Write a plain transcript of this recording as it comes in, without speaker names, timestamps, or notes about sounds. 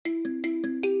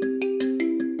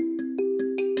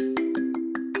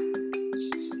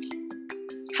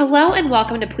Hello and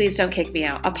welcome to Please Don't Kick Me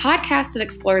Out, a podcast that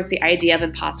explores the idea of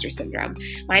imposter syndrome.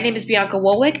 My name is Bianca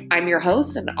Woolwick. I'm your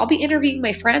host, and I'll be interviewing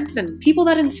my friends and people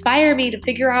that inspire me to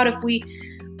figure out if we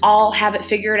all have it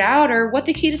figured out or what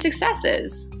the key to success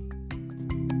is.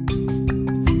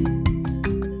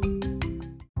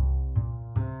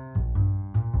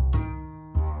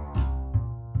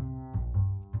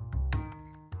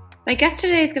 My guest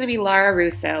today is going to be Lara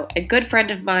Russo, a good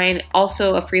friend of mine,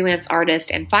 also a freelance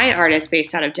artist and fine artist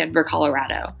based out of Denver,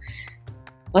 Colorado.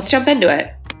 Let's jump into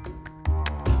it.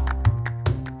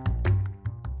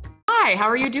 Hi, how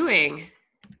are you doing?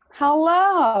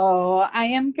 Hello, I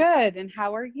am good. And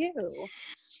how are you?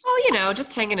 Well,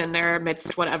 just hanging in there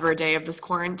amidst whatever day of this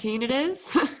quarantine it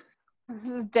is.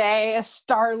 Day,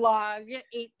 Starlog,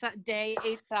 day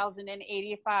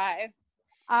 8085.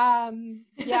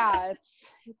 Yeah,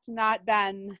 it's not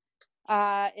been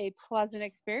a pleasant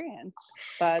experience,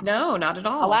 but no, not at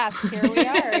all. Alas, here we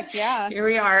are. Yeah, here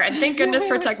we are, and thank goodness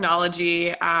for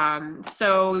technology.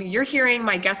 So you're hearing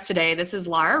my guest today. This is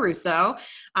Lara Russo.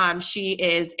 She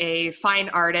is a fine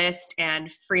artist and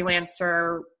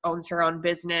freelancer, owns her own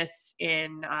business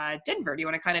in Denver. Do you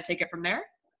want to kind of take it from there?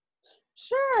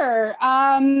 Sure.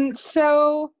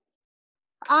 So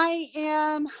I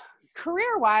am.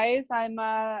 Career-wise, I'm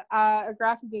a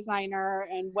graphic designer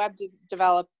and web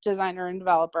designer and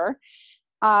developer.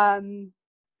 I've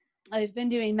been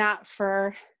doing that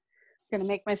for, I'm going to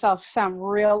make myself sound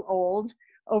real old,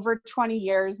 over 20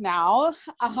 years now.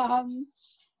 So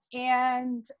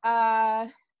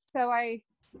I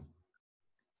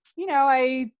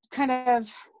kind of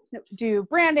do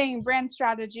branding, brand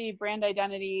strategy, brand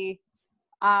identity,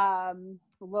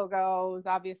 logos,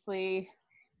 obviously,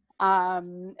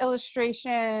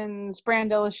 illustrations,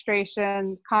 brand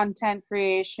illustrations, content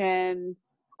creation,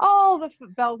 all the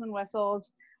bells and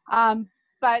whistles.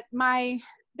 But my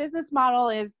business model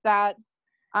is that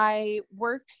I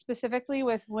work specifically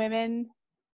with women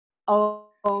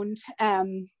owned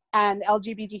and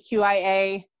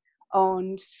LGBTQIA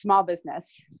owned small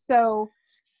business. So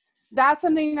that's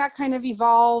something that kind of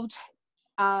evolved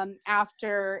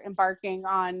after embarking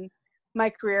on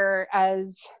my career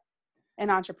as an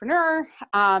entrepreneur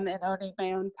and owning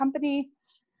my own company.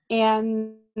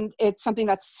 And it's something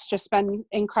that's just been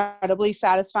incredibly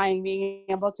satisfying, being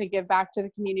able to give back to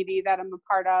the community that I'm a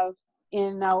part of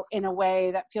in a way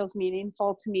that feels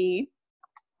meaningful to me.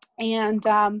 And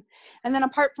then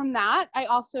apart from that, I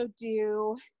also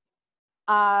do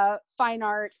fine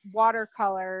art,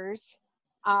 watercolors,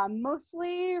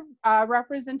 mostly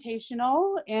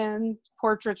representational, and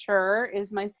portraiture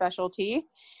is my specialty.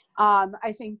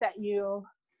 I think that you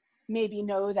maybe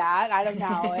know that. I don't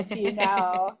know if you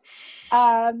know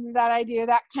that I do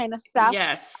that kind of stuff.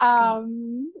 Yes. So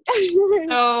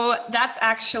that's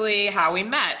actually how we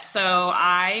met. So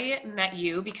I met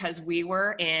you because we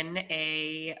were in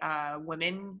a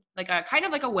women's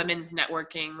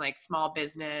networking, like small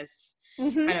business,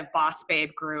 kind of boss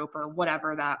babe group or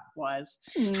whatever that was.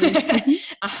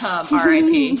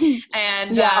 R.I.P.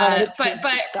 And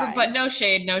but no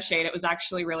shade. It was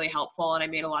actually really helpful, and I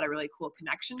made a lot of really cool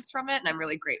connections from it, and I'm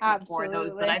really grateful for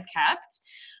those that I've kept.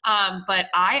 But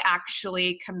I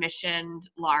actually commissioned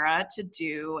Lara to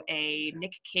do a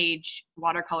Nick Cage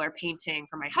watercolor painting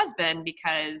for my husband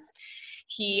because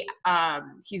he's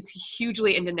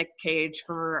hugely into Nick Cage.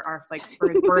 For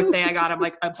his birthday, I got him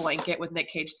like a blanket with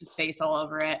Nick Cage's face all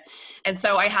over it. And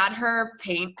so I had her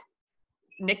paint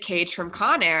Nick Cage from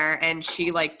Con Air, and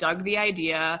she like dug the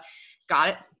idea,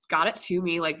 got it to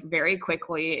me like very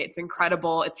quickly. It's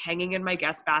incredible. It's hanging in my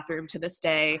guest bathroom to this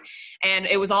day. And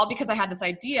it was all because I had this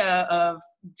idea of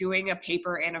doing a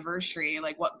paper anniversary.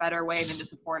 Like, what better way than to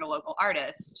support a local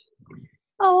artist?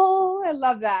 Oh, I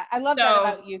love that. I love that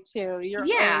about you too. You're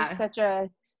always such a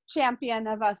champion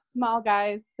of us small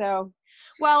guys. So,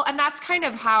 well, and that's kind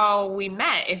of how we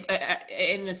met. If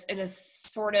in a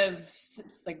sort of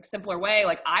like simpler way,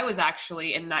 like I was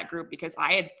actually in that group because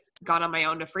I had gone on my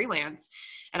own to freelance,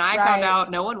 and I found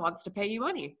out no one wants to pay you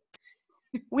money.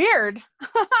 Weird.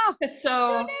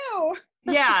 So. Who knew?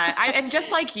 Yeah, and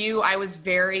just like you, I was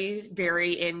very,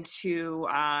 very into.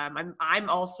 I'm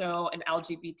also an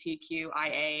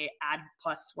LGBTQIA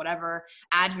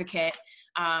advocate.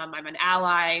 I'm an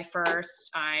ally first.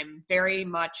 I'm very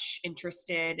much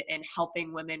interested in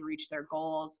helping women reach their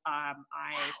goals. I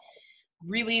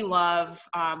really love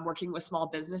working with small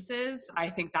businesses.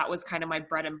 I think that was kind of my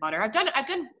bread and butter. I've done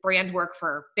brand work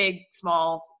for big,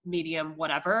 small, medium,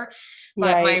 whatever.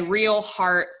 But my real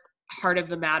heart heart of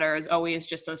the matter is always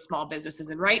just those small businesses.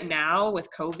 And right now with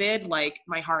COVID, like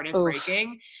my heart is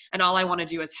breaking and all I want to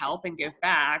do is help and give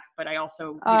back. But I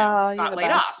also, got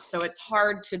laid off. So it's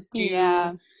hard to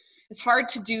do, it's hard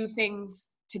to do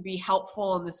things to be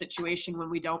helpful in the situation when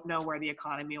we don't know where the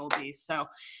economy will be. So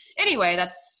anyway,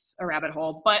 that's a rabbit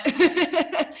hole, but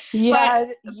yeah,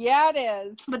 it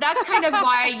is. But that's kind of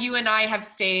why you and I have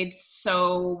stayed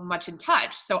so much in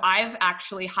touch. So I've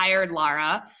actually hired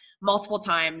Lara multiple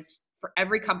times. For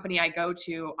every company I go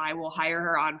to, I will hire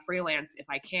her on freelance if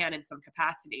I can in some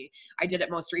capacity. I did it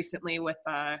most recently with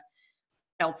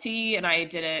LT, and I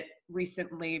did it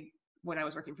recently when I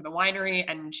was working for the winery,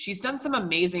 and she's done some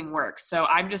amazing work. So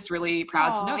I'm just really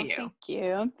proud to know you. Thank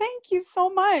you. Thank you so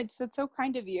much. That's so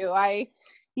kind of you.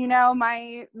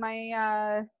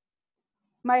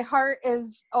 My heart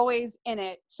is always in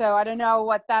it. So I don't know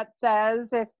what that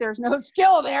says if there's no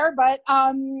skill there, but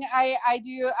I'm a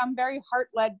very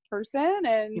heart-led person.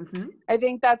 And I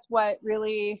think that's what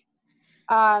really,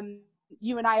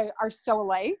 you and I are so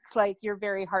alike. Like, you're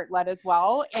very heart-led as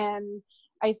well. And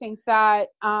I think that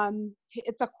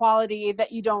it's a quality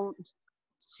that you don't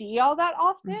see all that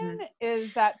often,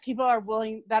 is that people are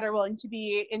willing to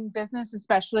be in business,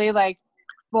 especially like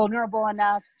vulnerable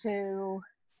enough to,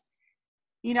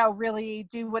 really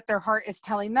do what their heart is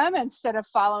telling them instead of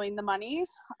following the money.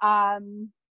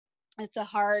 It's a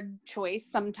hard choice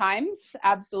sometimes,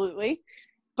 absolutely.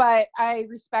 But I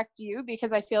respect you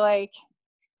because I feel like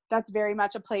that's very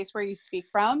much a place where you speak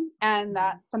from, and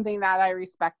that's something that I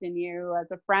respect in you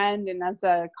as a friend and as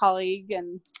a colleague.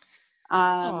 And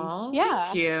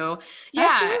thank you.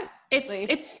 Yeah, absolutely.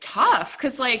 It's tough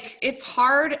because like it's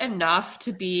hard enough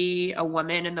to be a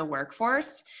woman in the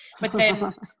workforce, but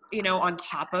then on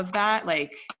top of that,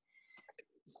 like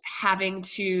having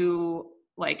to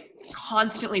like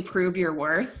constantly prove your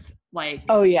worth. Like,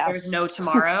 there's no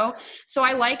tomorrow. So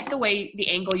I like the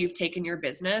angle you've taken your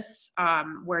business,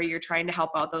 where you're trying to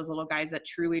help out those little guys that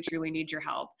truly, truly need your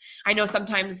help. I know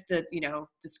sometimes the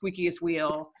squeakiest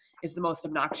wheel is the most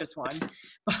obnoxious one,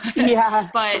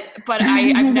 but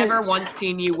I've never once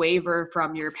seen you waver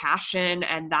from your passion.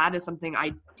 And that is something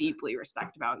I deeply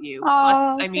respect about you.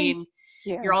 Plus, I mean,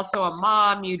 you're also a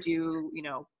mom. You do,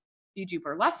 you do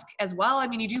burlesque as well. I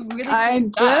mean, you do really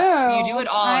cool stuff. You do it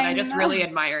all, and I just really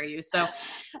admire you. So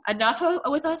enough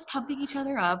with us pumping each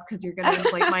other up, because you're going to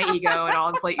inflate my ego and I'll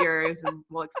inflate yours and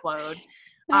we'll explode.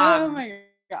 Oh my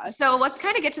gosh. So let's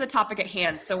kind of get to the topic at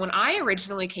hand. So when I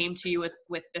originally came to you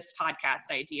with this podcast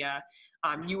idea,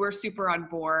 you were super on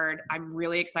board. I'm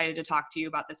really excited to talk to you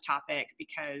about this topic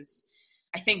because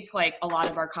I think like a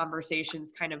lot of our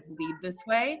conversations kind of lead this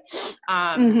way.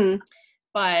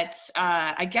 But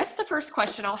I guess the first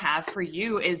question I'll have for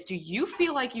you is, do you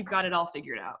feel like you've got it all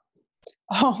figured out?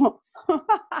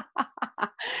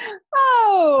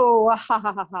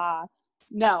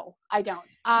 No, I don't.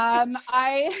 I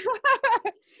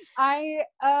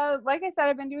like I said,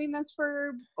 I've been doing this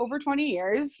for over 20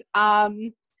 years.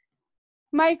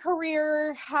 My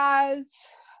career has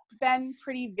been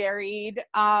pretty varied.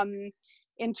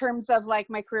 In terms of like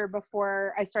my career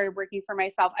before I started working for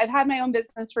myself, I've had my own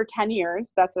business for 10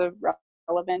 years. That's a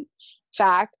relevant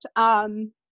fact.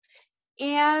 And,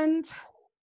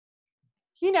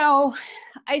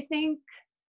 I think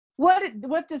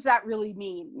what does that really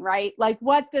mean, right? Like,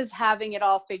 what does having it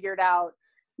all figured out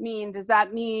mean? Does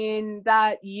that mean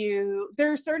that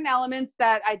there are certain elements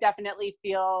that I definitely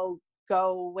feel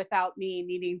go without me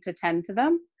needing to tend to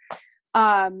them.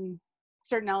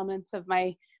 Certain elements of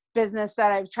my business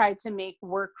that I've tried to make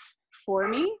work for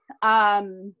me,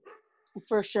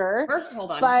 for sure.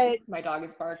 Hold on, but my dog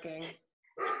is barking.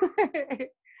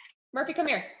 Murphy, come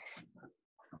here.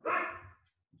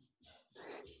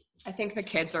 I think the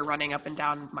kids are running up and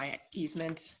down my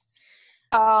easement.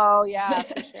 Oh yeah,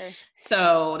 for sure.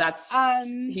 So that's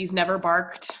he's never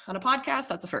barked on a podcast.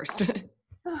 That's a first.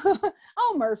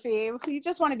 Oh, Murphy, you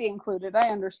just want to be included. I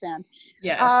understand.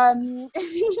 Yes.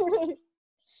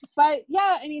 But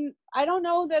yeah, I mean, I don't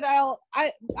know that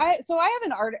so I have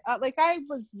an art, like I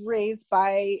was raised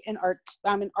by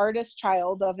I'm an artist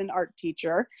child of an art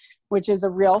teacher, which is a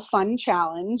real fun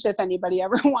challenge. If anybody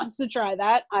ever wants to try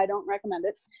that, I don't recommend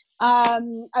it.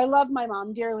 I love my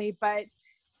mom dearly, but,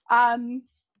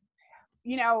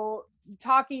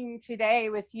 talking today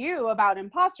with you about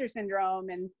imposter syndrome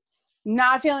and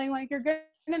not feeling like you're good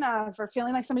enough or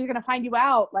feeling like somebody's going to find you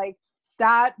out, like,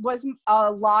 that was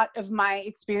a lot of my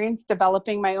experience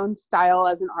developing my own style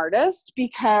as an artist,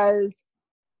 because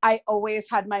I always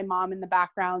had my mom in the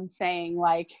background saying,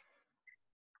 like,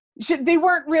 they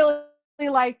weren't really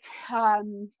like,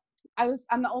 I'm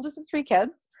the oldest of 3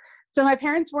 kids. So my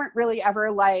parents weren't really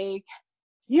ever like,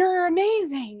 you're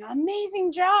amazing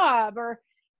job, or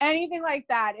anything like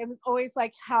that. It was always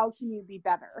like, how can you be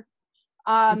better?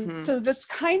 So that's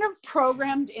kind of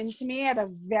programmed into me at a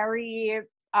very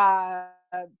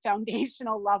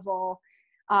foundational level,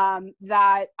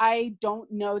 that I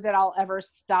don't know that I'll ever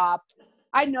stop.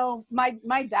 I know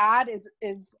my dad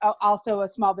is also a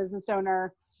small business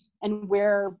owner, and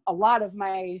where a lot of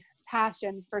my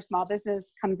passion for small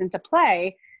business comes into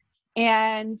play.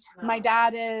 And my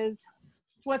dad is,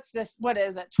 what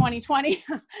is it, 2020?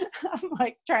 I'm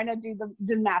like trying to do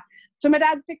the math. So my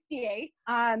dad's 68,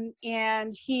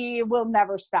 and he will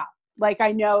never stop. Like,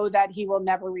 I know that he will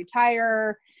never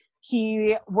retire.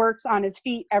 He works on his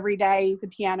feet every day. He's a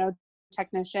piano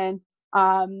technician.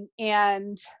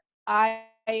 And I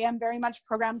am very much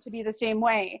programmed to be the same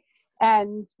way.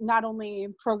 And not only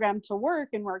programmed to work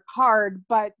and work hard,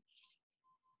 but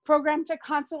programmed to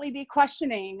constantly be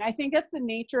questioning. I think it's the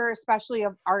nature, especially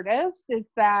of artists,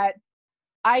 is that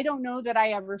I don't know that I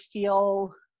ever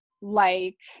feel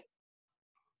like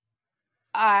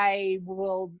I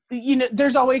will,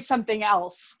 there's always something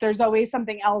else. There's always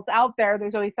something else out there.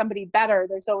 There's always somebody better.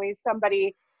 There's always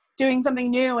somebody doing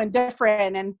something new and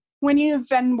different. And when you've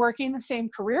been working the same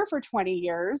career for 20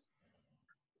 years,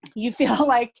 you feel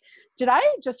like, did I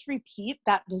just repeat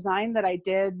that design that I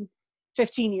did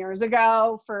 15 years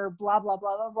ago for blah, blah,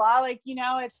 blah, blah, blah? Like,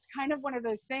 it's kind of one of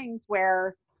those things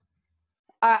where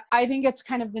I think it's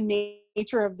kind of the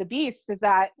nature of the beast, is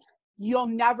that you'll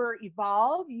never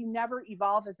evolve. You never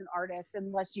evolve as an artist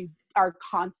unless you are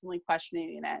constantly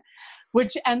questioning it,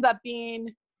 which ends up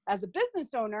being, as a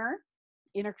business owner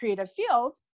in a creative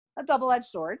field, a double-edged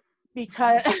sword,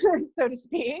 because so to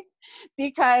speak,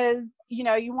 because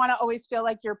you want to always feel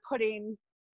like you're putting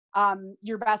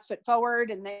your best foot forward,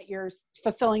 and that you're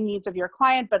fulfilling needs of your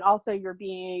client, but also you're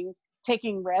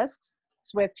taking risks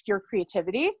with your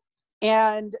creativity.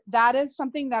 And that is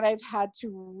something that I've had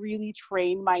to really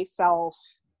train myself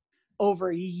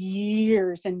over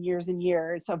years and years and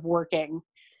years of working,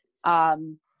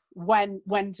 when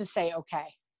to say, okay,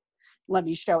 let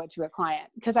me show it to a client.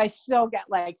 Because I still get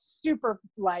like super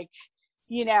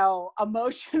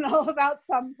emotional about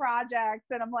some projects,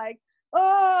 and I'm like,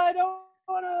 oh, I don't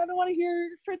want to hear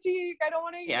critique. I don't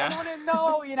want to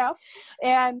know,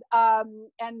 and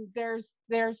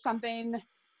there's something,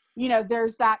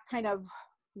 there's that kind of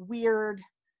weird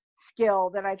skill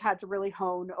that I've had to really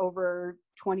hone over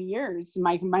 20 years,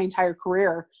 my entire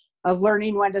career, of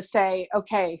learning when to say,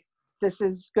 okay, this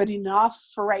is good enough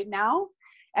for right now.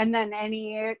 And then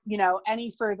any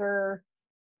further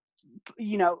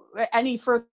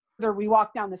we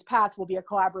walk down this path will be a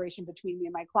collaboration between me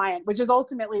and my client, which is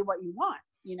ultimately what you want.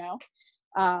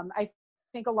 I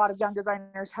think a lot of young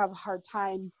designers have a hard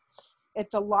time.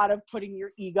 It's a lot of putting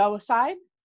your ego aside,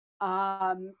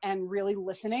 and really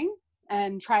listening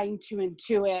and trying to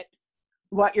intuit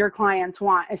what your clients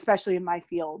want, especially in my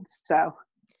field. So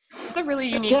it's a really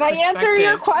unique Did I perspective. Answer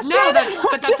your question? No,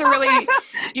 but that's a really,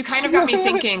 you kind of got me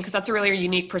thinking, because that's a really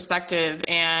unique perspective.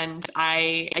 And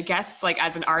I guess, like,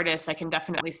 as an artist, I can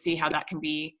definitely see how that can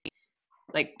be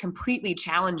like completely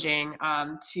challenging,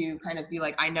 to kind of be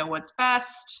like, I know what's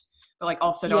best, but like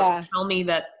also don't tell me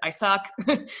that I suck,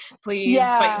 please.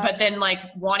 Yeah. But then like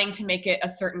wanting to make it a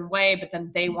certain way, but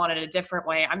then they want it a different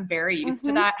way. I'm very used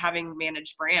to that, having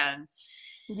managed brands.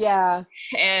 Yeah.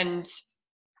 And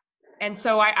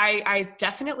so I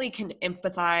definitely can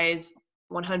empathize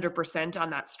 100% on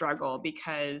that struggle,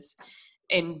 because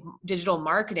in digital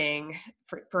marketing,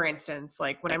 for instance,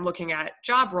 like when I'm looking at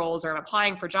job roles, or I'm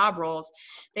applying for job roles,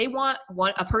 they want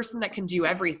a person that can do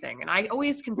everything. And I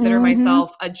always consider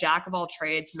myself a jack of all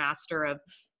trades, master of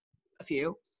a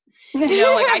few. Like,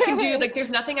 I can do, like, there's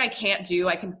nothing I can't do.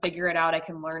 I can figure it out. I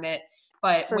can learn it.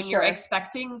 But when you're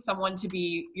expecting someone to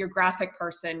be your graphic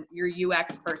person, your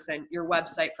UX person, your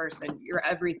website person, your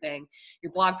everything,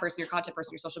 your blog person, your content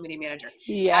person, your social media manager,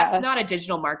 that's not a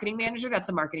digital marketing manager. That's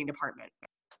a marketing department.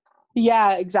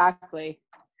 Yeah, exactly.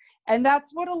 And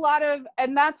that's what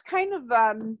and that's kind of,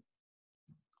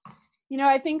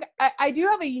 I think I do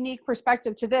have a unique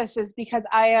perspective to this, is because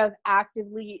I have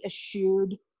actively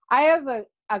eschewed, I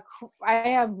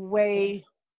have way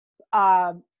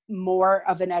more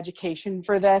of an education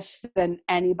for this than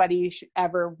anybody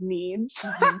ever needs.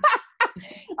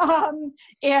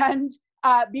 And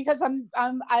because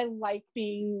I like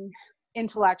being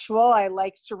intellectual, I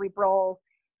like cerebral,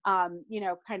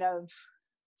 kind of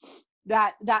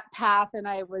that path. And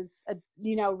I was,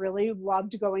 really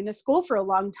loved going to school for a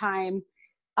long time.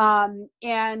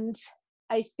 And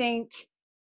I think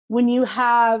when you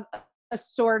have a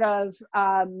sort of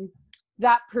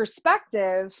that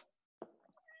perspective,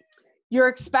 you're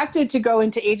expected to go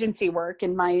into agency work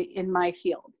in my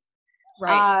field.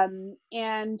 Right.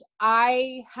 And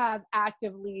I have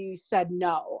actively said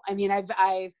no. I mean,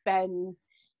 I've been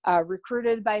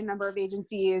recruited by a number of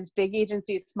agencies, big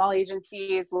agencies, small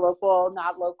agencies, local,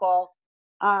 not local.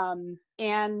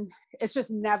 And it's just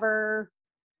never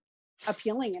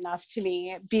appealing enough to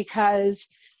me, because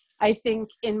I think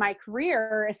in my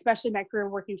career, especially my career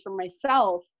working for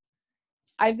myself,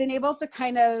 I've been able to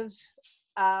kind of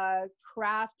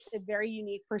craft a very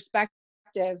unique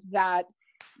perspective that,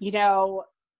 you know,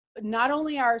 not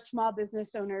only are small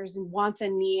business owners' wants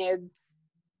and needs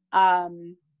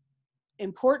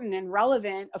important and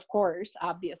relevant, of course,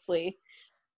 obviously,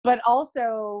 but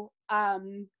also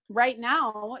right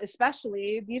now,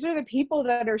 especially, these are the people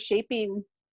that are shaping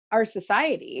our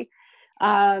society.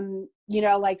 You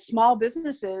know, like small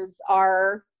businesses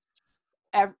are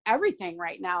everything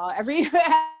right now. I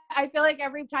feel like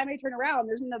every time I turn around,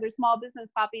 there's another small business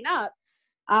popping up.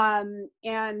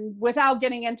 And without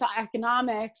getting into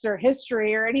economics or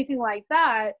history or anything like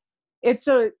that,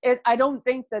 I don't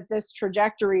think that this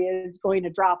trajectory is going to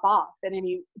drop off at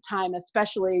any time,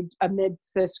 especially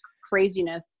amidst this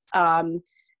craziness,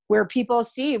 where people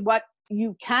see what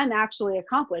you can actually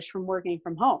accomplish from working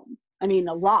from home. I mean,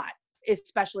 a lot,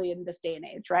 especially in this day and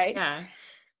age, right? Yeah.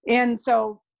 And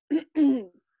so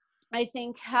I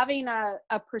think having a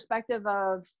perspective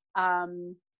of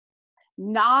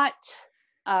not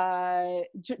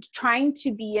trying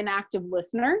to be an active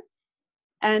listener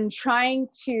and trying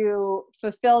to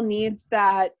fulfill needs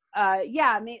that, I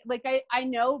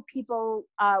know people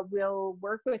will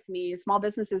work with me, small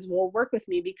businesses will work with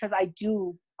me because I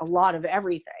do a lot of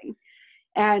everything.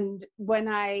 And when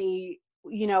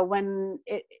when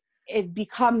it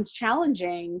becomes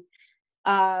challenging,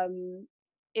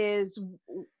 is,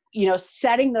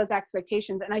 setting those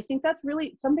expectations. And I think that's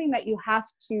really something that you have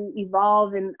to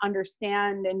evolve and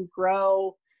understand and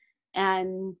grow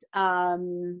and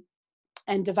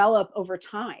develop over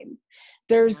time.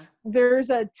 There was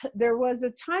a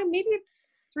time, maybe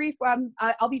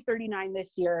I'll be 39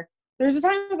 this year. There's a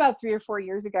time about 3 or 4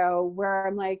 years ago where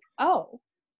I'm like, oh,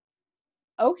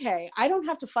 okay, I don't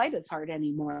have to fight as hard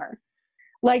anymore.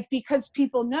 Like, because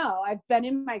people know I've been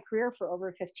in my career for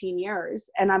over 15 years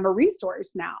and I'm a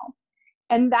resource now.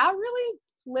 And that really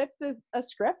flipped a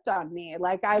script on me.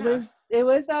 Like it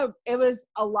was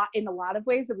a lot, in a lot of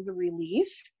ways, it was a relief.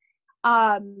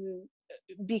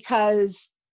 Because,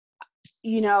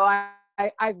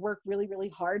 I've worked really, really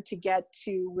hard to get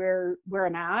to where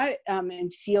I'm at,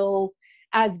 and feel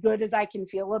as good as I can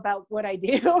feel about what I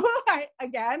do. It'll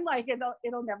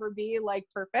never be like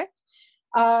perfect.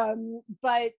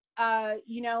 But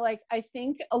I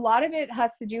think a lot of it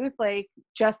has to do with like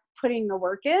just putting the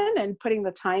work in and putting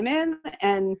the time in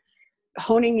and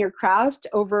honing your craft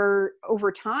over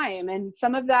time. And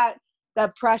some of that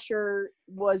pressure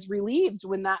was relieved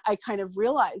when I kind of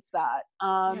realized that.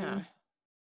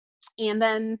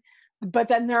 But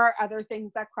then there are other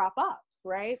things that crop up,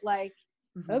 right? Like,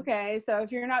 okay, so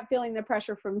if you're not feeling the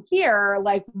pressure from here,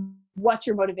 like, what's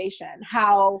your motivation?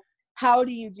 How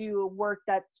do you do work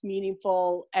that's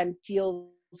meaningful and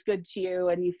feels good to you,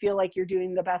 and you feel like you're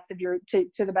doing the best of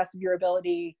to the best of your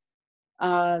ability,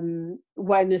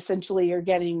 when essentially you're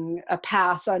getting a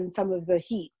pass on some of the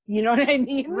heat? You know what I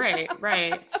mean? Right.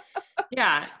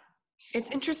 Yeah.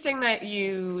 It's interesting that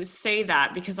you say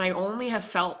that, because I only have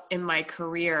felt in my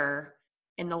career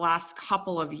in the last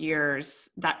couple of years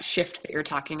that shift that you're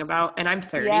talking about. And I'm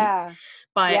 30,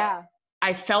 but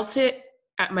I felt it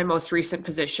at my most recent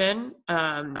position.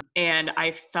 And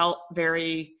I felt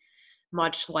very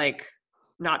much like,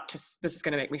 this is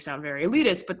going to make me sound very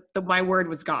elitist, but my word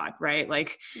was God, right?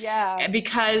 Like,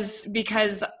 because,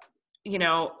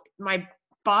 my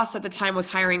boss at the time was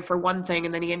hiring for one thing,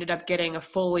 and then he ended up getting a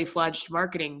fully fledged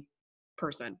marketing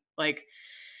person.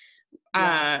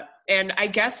 And I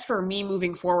guess for me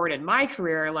moving forward in my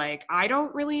career, like, I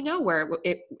don't really know where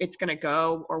it's going to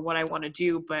go or what I want to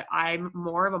do, but I'm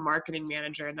more of a marketing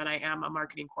manager than I am a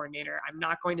marketing coordinator. I'm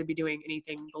not going to be doing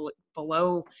anything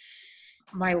below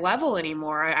my level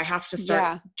anymore. I have to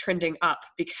start trending up,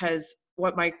 because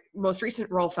what my most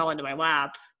recent role fell into my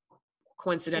lap,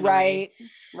 coincidentally.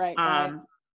 Right.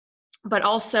 But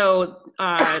also,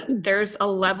 there's a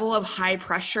level of high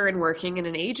pressure in working in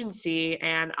an agency,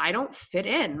 and I don't fit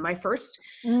in. My first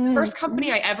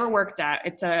company I ever worked at,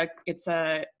 it's a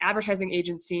advertising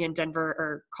agency in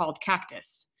Denver, called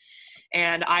Cactus.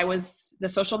 And I was the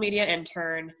social media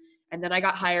intern, and then I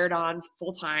got hired on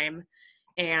full time.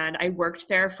 And I worked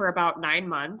there for about 9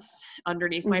 months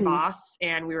underneath my boss,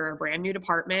 and we were a brand new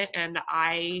department. And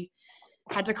I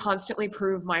had to constantly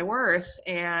prove my worth.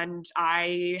 And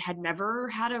I had never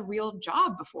had a real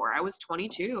job before. I was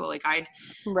 22. Like I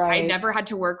never had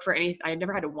to work for anything. I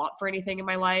never had to want for anything in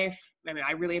my life. I mean,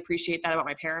 I really appreciate that about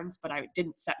my parents, but I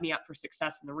didn't set me up for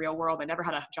success in the real world. I never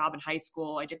had a job in high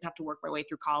school. I didn't have to work my way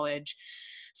through college.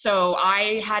 So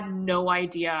I had no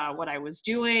idea what I was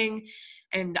doing.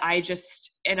 And I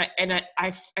just,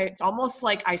 it's almost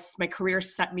like my career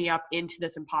set me up into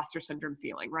this imposter syndrome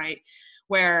feeling, right?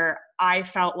 Where I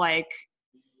felt like,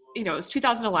 it was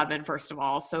 2011, first of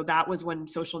all. So that was when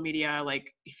social media,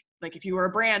 if you were a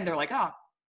brand, they're like, oh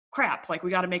crap, like we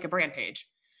got to make a brand page.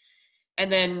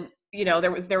 And then,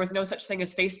 there was no such thing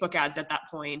as Facebook ads at that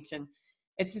point. And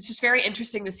it's just very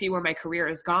interesting to see where my career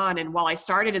has gone. And while I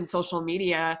started in social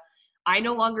media, I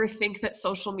no longer think that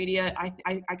social media,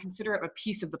 I consider it a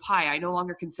piece of the pie. I no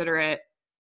longer consider it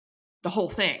the whole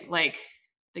thing, like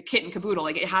the kit and caboodle.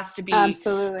 Like it has to be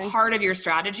Absolutely. Part of your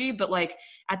strategy. But like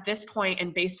at this point,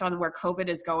 and based on where COVID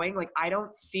is going, like I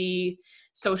don't see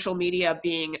social media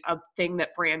being a thing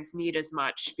that brands need as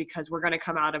much, because we're going to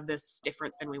come out of this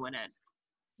different than we went in.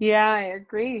 Yeah, I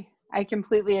agree. I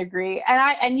completely agree.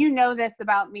 And you know this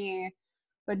about me,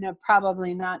 but no,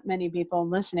 probably not many people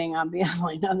listening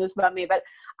obviously know this about me, but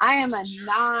I am a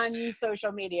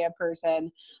non-social media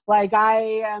person. Like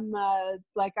I'm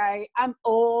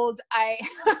old. I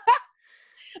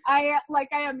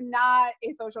am not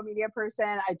a social media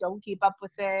person. I don't keep up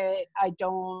with it. I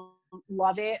don't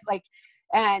love it.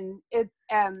 And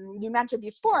you mentioned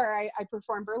before, I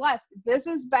perform burlesque.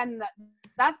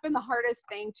 That's been the hardest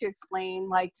thing to explain,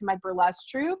 to my burlesque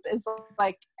troupe, is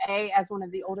A, as one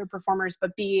of the older performers,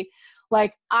 but B,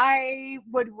 I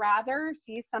would rather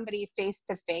see somebody face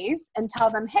to face and tell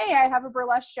them, hey, I have a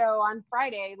burlesque show on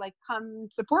Friday, come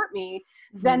support me,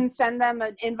 than send them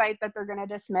an invite that they're going to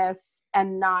dismiss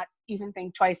and not even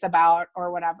think twice about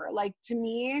or whatever. To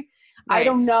me, right. I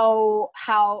don't know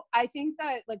how. I think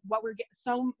that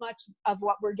so much of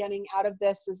what we're getting out of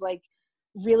this is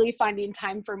really finding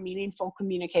time for meaningful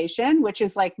communication, which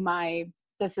is that's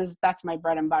my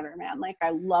bread and butter, man.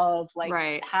 I love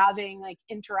right. having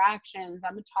interactions.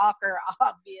 I'm a talker,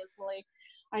 obviously.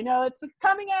 I know it's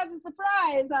coming as a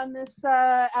surprise on this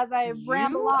as I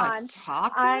ramble on.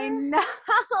 I know.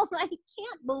 I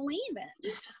can't believe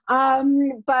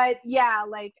it. But yeah,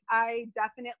 I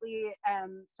definitely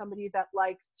am somebody that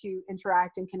likes to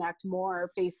interact and connect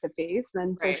more face to face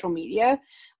than right. social media.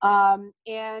 And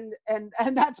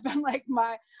that's been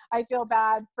I feel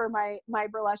bad for my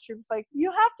burlesque troupe. It's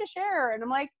you have to share, and I'm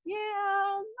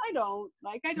yeah, I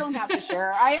don't have to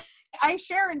share. I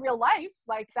share in real life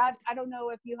that. I don't know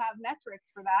if you have metrics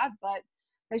for that, but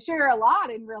I share a lot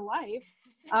in real life.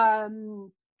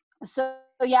 So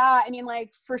yeah, I mean,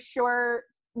 for sure,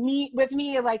 with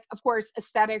me, of course,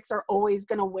 aesthetics are always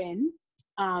going to win.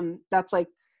 That's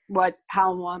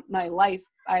how I want my life.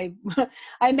 I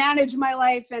manage my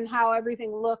life and how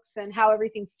everything looks and how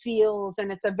everything feels.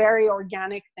 And it's a very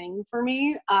organic thing for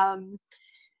me.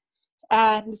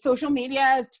 And social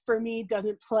media for me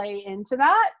doesn't play into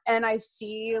that. And I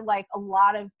see a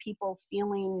lot of people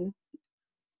feeling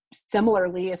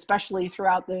similarly, especially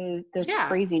throughout this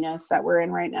craziness that we're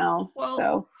in right now. Well,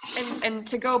 so. And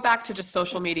to go back to just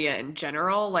social media in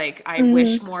general, I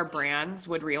wish more brands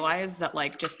would realize that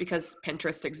just because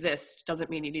Pinterest exists doesn't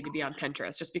mean you need to be on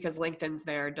Pinterest. Just because LinkedIn's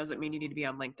there doesn't mean you need to be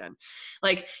on LinkedIn.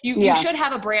 You should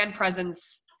have a brand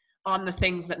presence on the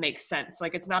things that make sense.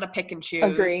 It's not a pick and choose.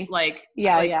 Agree.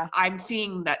 I'm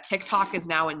seeing that TikTok is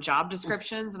now in job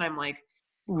descriptions, and I'm crap.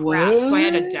 So I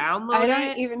had to download it. I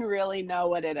don't even really know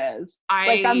what it is.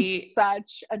 I'm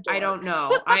such a dork. I don't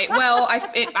know.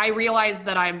 I realized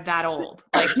that I'm that old.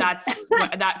 That's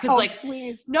that because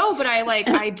please. No, but I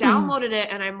downloaded it,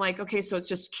 and I'm okay, so it's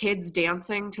just kids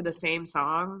dancing to the same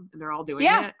song, and they're all doing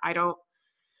it. I don't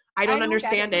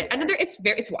understand it. And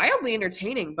it's wildly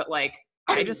entertaining, but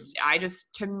I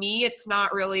just, to me, it's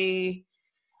not really,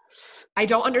 I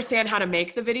don't understand how to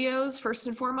make the videos first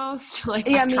and foremost.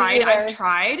 I've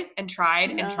tried,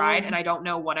 and I don't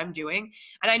know what I'm doing.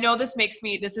 And I know this makes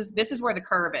me, this is where the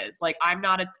curve is. I'm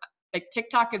not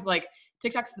TikTok is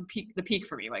TikTok's the peak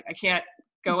for me. I can't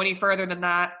go any further than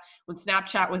that. When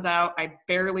Snapchat was out, I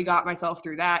barely got myself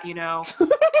through that, and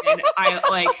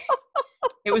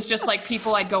it was just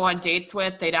people I'd go on dates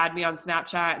with, they'd add me on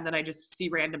Snapchat, and then I just see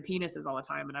random penises all the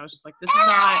time. And I was just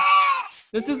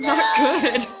this is not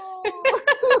good.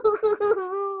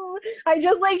 I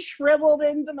just shriveled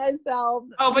into myself.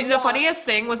 Oh, but the funniest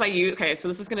thing was okay, so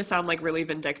this is going to sound really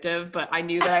vindictive, but I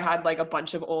knew that I had a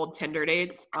bunch of old Tinder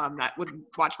dates that would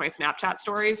watch my Snapchat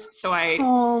stories. So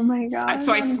oh my God.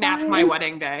 So I snapped my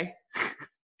wedding day.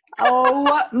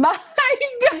 Oh my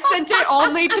God. Sent it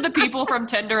only to the people from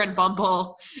Tinder and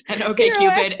Bumble and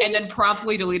OkCupid, and then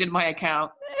promptly deleted my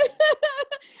account.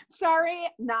 Sorry,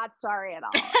 not sorry at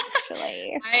all,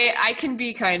 actually. I can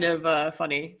be kind of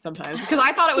funny sometimes because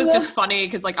I thought it was just funny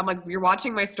because like I'm like, you're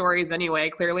watching my stories anyway.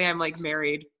 Clearly I'm like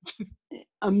married.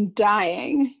 I'm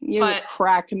dying. You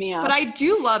crack me up. But I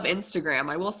do love Instagram.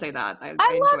 I will say that. I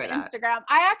enjoy love that. Instagram.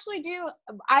 I actually do.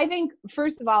 I think,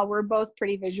 first of all, we're both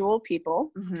pretty visual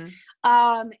people. Mm-hmm.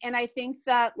 And I think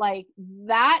that like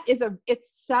that is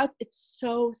it's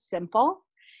so simple.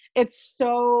 It's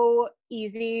so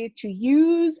easy to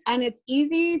use, and it's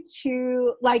easy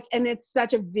to like, and it's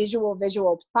such a visual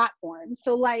platform.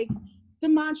 So like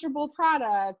demonstrable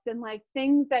products and like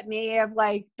things that may have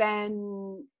like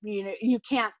been, you know, you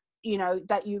can't, you know,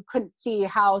 that you couldn't see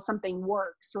how something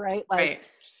works, right? Like,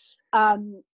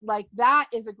 like that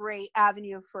is a great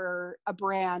avenue for a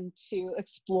brand to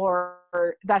explore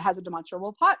that has a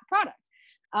demonstrable product.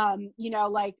 You know,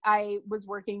 like I was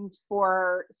working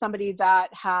for somebody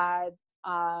that had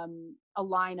a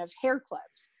line of hair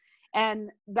clips, and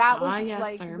that was yes,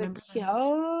 like I remember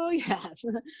yes.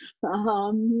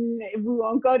 We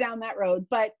won't go down that road,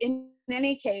 but in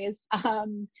any case,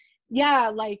 yeah,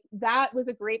 like that was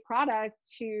a great product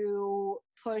to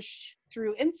push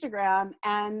through Instagram,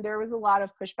 and there was a lot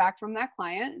of pushback from that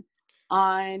client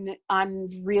on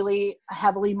really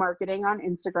heavily marketing on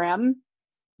Instagram.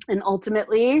 And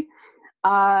ultimately,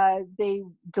 they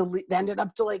ended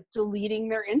up deleting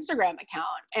their Instagram account.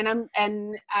 And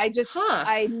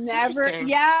I never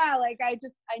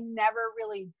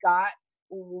really got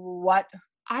what.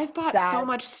 I've bought so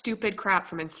much stupid crap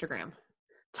from Instagram.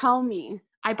 Tell me.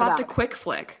 I bought the Quick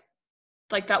Flick,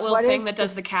 like that little thing that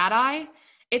does the cat eye.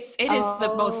 It is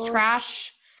the most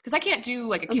trash. Because I can't do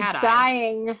like a cat eye.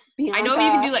 Dying. Bianca. I know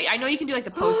you can do like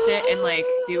the Post-it and like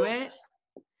do it.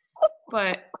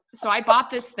 But so I bought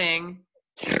this thing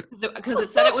because it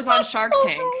said it was on Shark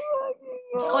Tank.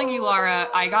 I'm telling you, Laura,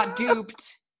 I got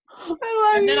duped.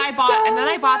 And then I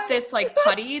bought this like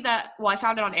putty that, well, I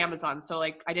found it on Amazon. So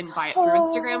like I didn't buy it through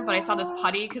Instagram, but I saw this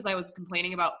putty because I was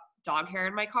complaining about dog hair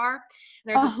in my car.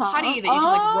 And there's this putty that you can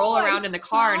like roll around in the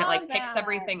car and it like picks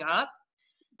everything up.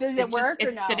 Does it work?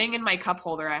 It's sitting in my cup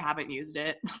holder. I haven't used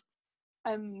it.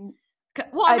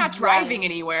 Well, I'm not driving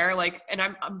anywhere, like, and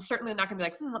I'm certainly not gonna be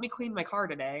like, let me clean my car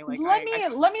today. Like,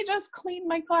 let me just clean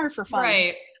my car for fun.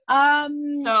 Right.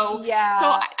 So yeah.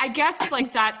 So I guess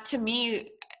like that to me,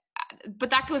 but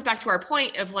that goes back to our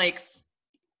point of like,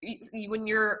 when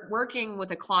you're working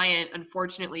with a client,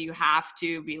 unfortunately, you have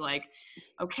to be like,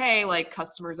 okay, like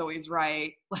customer's always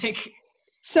right, like.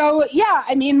 So yeah,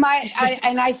 I mean,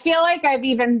 and I feel like I've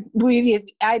even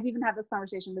had this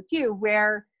conversation with you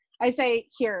where I say,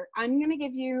 here, I'm going to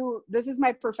give you, this is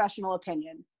my professional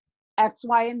opinion, X,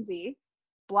 Y, and Z,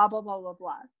 blah, blah, blah, blah,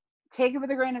 blah. Take it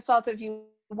with a grain of salt if you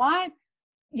want.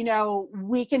 You know,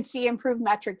 we can see improved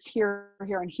metrics here,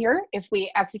 here, and here if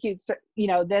we execute, you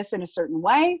know, this in a certain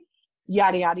way,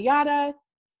 yada, yada, yada.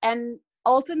 And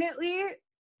ultimately,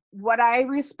 what I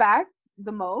respect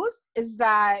the most is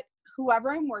that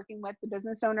whoever I'm working with, the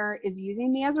business owner, is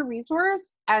using me as a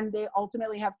resource, and they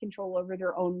ultimately have control over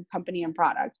their own company and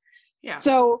product. Yeah.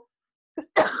 So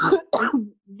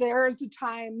there's a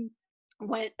time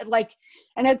when like,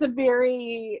 and it's a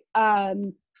very,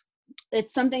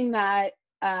 it's something that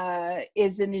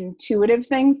is an intuitive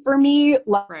thing for me.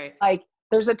 Right. Like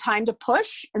there's a time to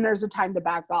push and there's a time to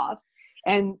back off.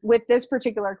 And with this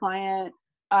particular client,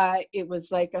 it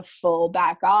was like a full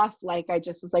back off. Like I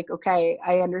just was like, okay,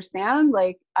 I understand.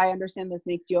 Like I understand this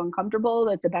makes you uncomfortable.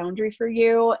 That's a boundary for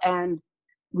you, and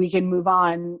we can move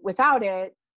on without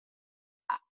it.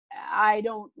 I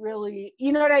don't really,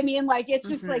 you know what I mean? Like it's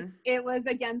just like it was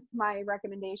against my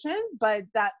recommendation, but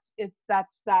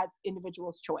that's that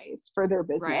individual's choice for their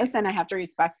business, right. And I have to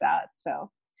respect that. So.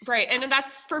 Right. And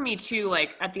that's for me too.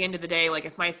 Like at the end of the day, like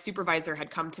if my supervisor had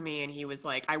come to me and he was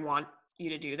like, I want you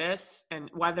to do this,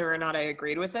 and whether or not I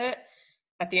agreed with it,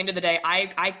 at the end of the day,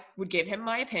 I would give him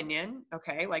my opinion.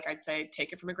 Okay. Like I'd say,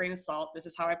 take it from a grain of salt. This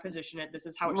is how I position it. This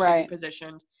is how it should be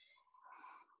positioned.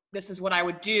 This is what I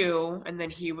would do. And then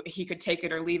he could take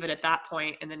it or leave it at that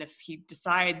point. And then if he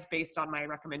decides based on my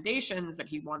recommendations that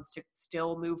he wants to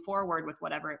still move forward with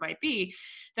whatever it might be,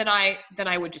 then I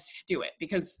would just do it,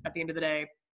 because at the end of the day,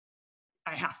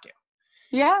 I have to.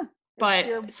 Yeah. But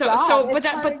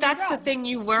that's the thing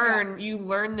you learn. Yeah. You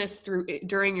learn this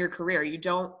during your career. You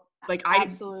don't like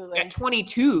Absolutely. At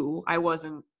 22, I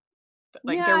wasn't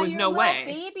like, there was no way.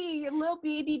 Little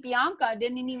baby Bianca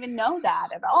didn't even know that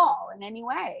at all in any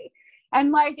way.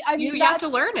 And like, I mean, you have to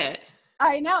learn it.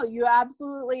 I know, you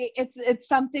absolutely, it's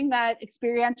something that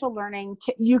experiential learning,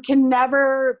 you can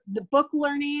never, the book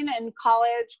learning and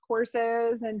college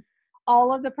courses and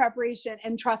all of the preparation,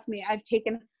 and trust me, I've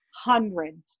taken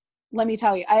hundreds. Let me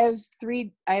tell you, I have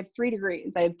three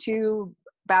degrees. I have 2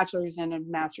 bachelor's and a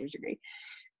master's degree.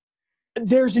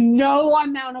 There's no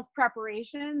amount of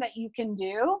preparation that you can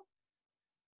do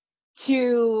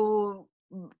to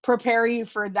prepare you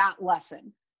for that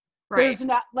lesson. Right.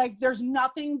 There's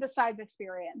nothing besides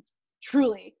experience,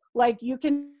 truly. Like you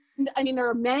can, I mean, there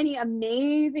are many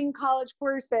amazing college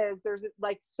courses. There's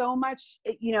like so much,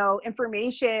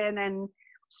 information and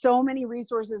so many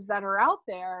resources that are out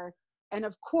there. And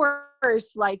of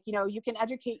course, like, you can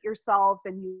educate yourself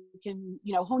and you can,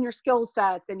 hone your skill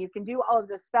sets and you can do all of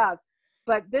this stuff.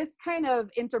 But this kind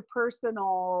of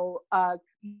interpersonal,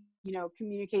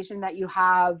 communication that you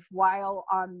have while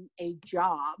on a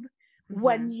job,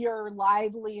 when your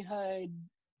livelihood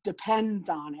depends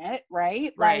on it,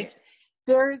 right? Like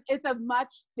it's a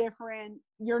much different,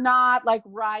 you're not like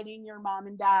riding your mom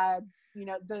and dad's,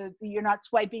 you're not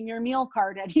swiping your meal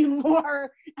card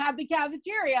anymore at the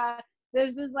cafeteria.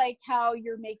 This is like how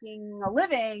you're making a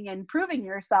living and proving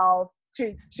yourself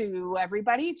to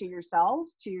everybody, to yourself,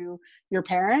 to your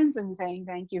parents, and saying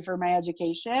thank you for my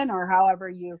education, or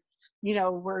however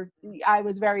I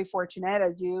was very fortunate,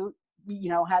 as you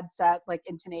had said, like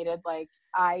intonated, like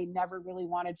I never really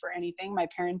wanted for anything. My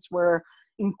parents were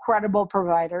incredible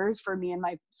providers for me and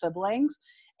my siblings.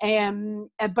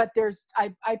 But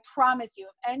I promise you,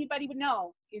 if anybody would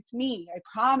know, it's me, I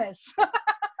promise.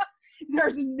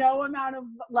 There's no amount of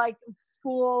like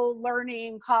school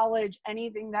learning, college,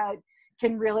 anything that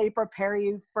can really prepare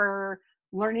you for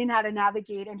learning how to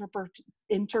navigate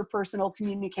interpersonal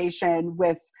communication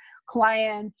with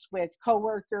clients, with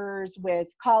coworkers,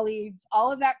 with colleagues,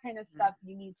 all of that kind of stuff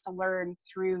you need to learn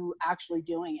through actually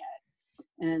doing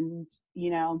it. And,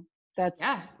 that's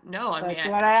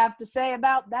what I have to say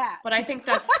about that. But I think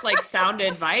that's like sound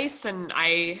advice. And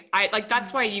I like,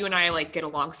 that's why you and I like get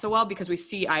along so well, because we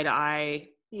see eye to eye.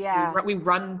 Yeah. We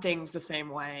run things the same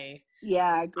way.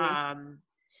 Yeah, I agree.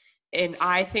 And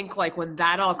I think like when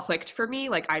that all clicked for me,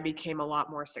 like I became a lot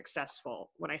more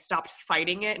successful when I stopped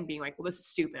fighting it and being like, well, this is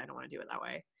stupid, I don't want to do it that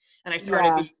way. And I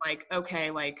started being like, okay,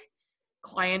 like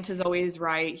client is always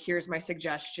right. Here's my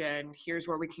suggestion. Here's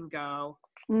where we can go.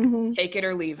 Take it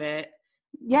or leave it.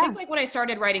 Yeah. I think like when I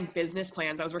started writing business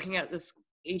plans, I was working at this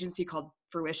agency called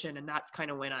Fruition, and that's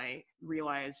kind of when I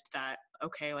realized that,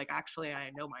 okay, like actually I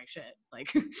know my shit.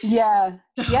 Like and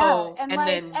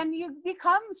you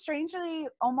become strangely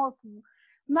almost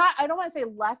not, I don't want to say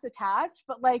less attached,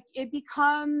 but like it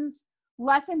becomes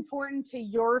less important to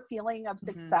your feeling of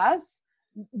success,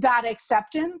 that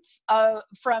acceptance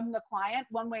from the client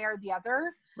one way or the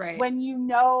other, right? When you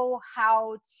know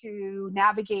how to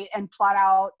navigate and plot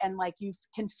out, and like you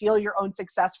can feel your own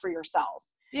success for yourself.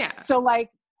 Yeah. So like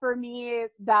for me,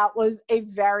 that was it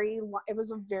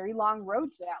was a very long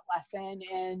road to that lesson.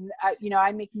 And I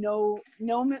make no,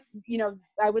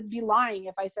 I would be lying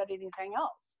if I said anything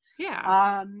else.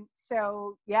 Yeah.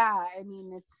 So yeah, I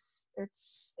mean,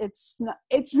 it's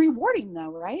rewarding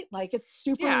though, right? Like it's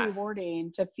super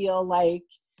rewarding to feel like,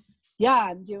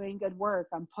 I'm doing good work.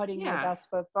 I'm putting my best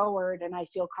foot forward, and I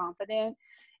feel confident.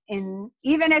 And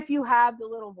even if you have the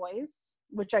little voice,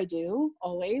 which I do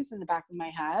always in the back of my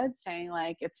head, saying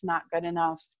like, it's not good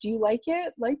enough. Do you like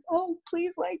it? Like, oh,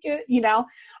 please like it.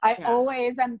 I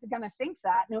always am going to think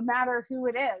that, no matter who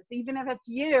it is, even if it's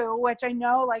you, which I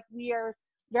know like we are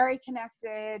very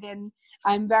connected and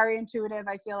I'm very intuitive.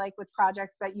 I feel like with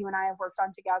projects that you and I have worked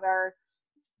on together,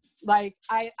 like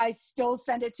I still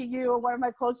send it to you or one of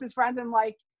my closest friends. I'm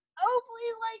like, oh,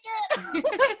 please like it.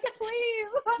 Please.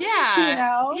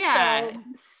 Yeah.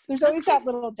 So there's always that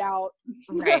little doubt.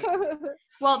 Right.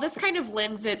 Well, this kind of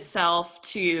lends itself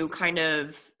to kind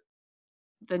of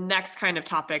the next kind of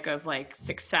topic of like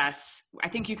success. I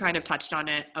think you kind of touched on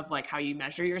it, of like how you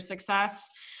measure your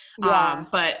success. Yeah.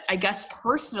 But I guess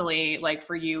personally, like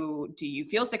for you, do you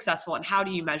feel successful, and how do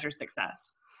you measure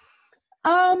success?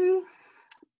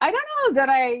 I don't know that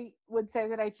I would say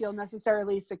that I feel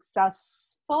necessarily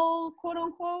successful, quote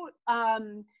unquote. I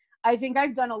think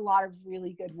I've done a lot of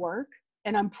really good work,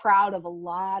 and I'm proud of a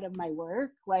lot of my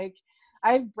work. Like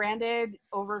I've branded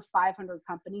over 500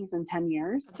 companies in 10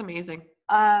 years. That's amazing.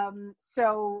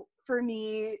 So for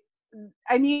me,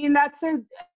 I mean, I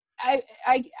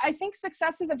think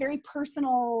success is a very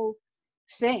personal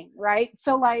thing, right?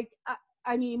 So like,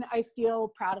 I mean, I feel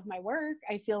proud of my work.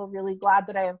 I feel really glad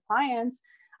that I have clients.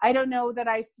 I don't know that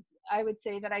I would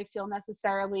say that I feel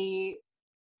necessarily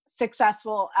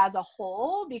successful as a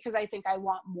whole, because I think I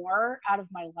want more out of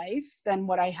my life than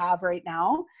what I have right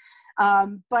now.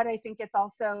 But I think it's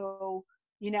also,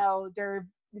 you know, there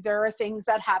are things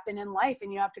that happen in life,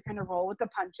 and you have to kind of roll with the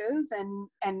punches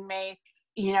and make,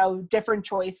 you know, different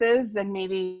choices than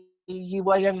maybe you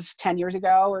would have 10 years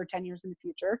ago or 10 years in the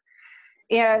future.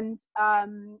 And,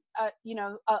 you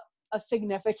know, a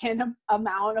significant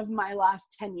amount of my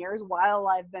last 10 years while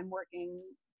I've been working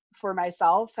for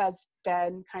myself has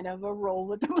been kind of a roll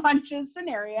with the punches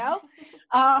scenario.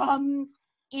 And,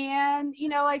 you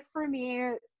know, like for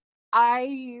me,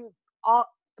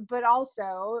 but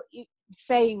also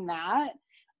saying that,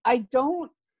 I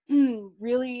don't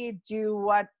really do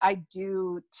what I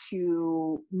do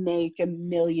to make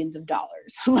millions of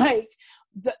dollars. Like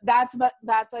that's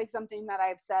like something that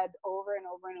I've said over and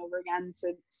over and over again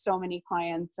to so many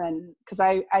clients. And because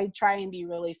I try and be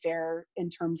really fair in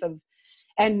terms of,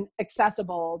 and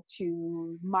accessible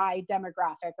to my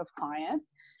demographic of client.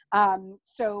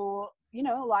 So, you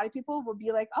know, a lot of people will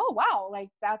be like, oh, wow, like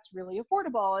that's really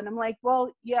affordable. And I'm like,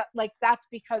 well, yeah, like that's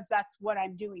because that's what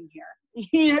I'm doing here.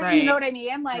 You know what I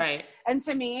mean? Like, and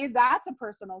to me, that's a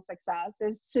personal success,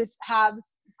 is to have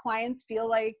clients feel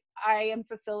like I am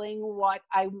fulfilling what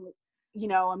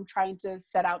I'm trying to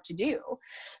set out to do.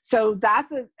 So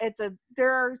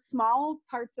there are small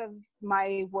parts of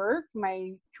my work,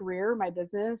 my career, my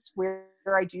business, where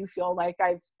I do feel like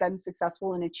I've been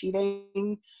successful in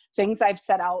achieving things I've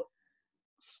set out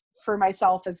for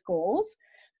myself as goals.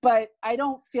 But I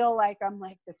don't feel like I'm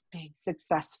like this big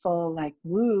successful, like,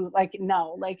 woo, like,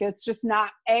 no, like, it's just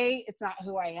not, it's not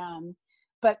who I am,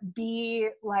 but B,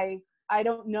 like, I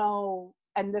don't know.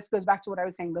 And this goes back to what I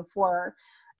was saying before.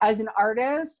 As an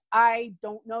artist, I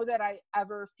don't know that I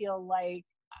ever feel like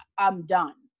I'm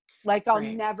done. Like I'll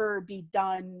never be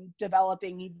done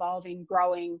developing, evolving,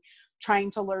 growing,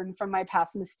 trying to learn from my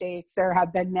past mistakes. There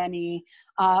have been many,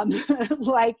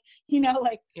 like, you know,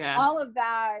 like all of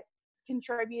that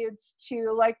contributes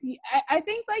to, like, I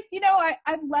think, like, you know,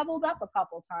 I've leveled up a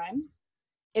couple times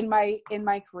in my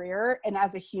career and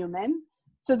as a human.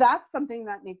 So that's something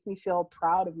that makes me feel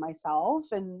proud of myself,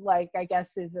 and, like, I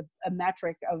guess is a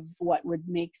metric of what would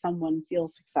make someone feel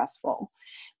successful.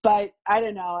 But I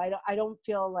don't know. I don't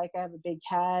feel like I have a big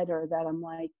head or that I'm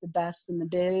like the best in the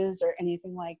biz or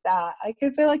anything like that. I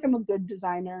can feel like I'm a good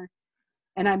designer,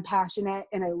 and I'm passionate,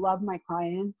 and I love my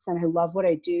clients, and I love what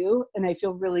I do. And I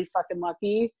feel really fucking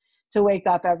lucky to wake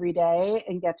up every day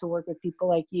and get to work with people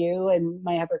like you and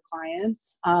my other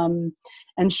clients,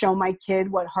 and show my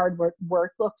kid what hard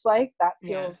work looks like. That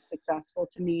feels successful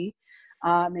to me.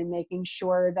 And making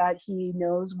sure that he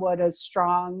knows what a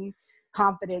strong,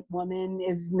 confident woman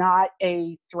is not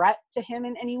a threat to him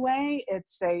in any way.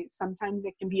 Sometimes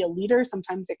it can be a leader,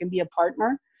 sometimes it can be a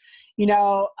partner, you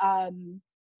know,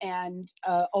 and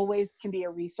always can be a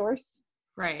resource.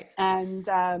 Right. And,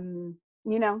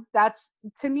 you know, that's,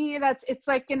 to me, it's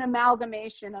like an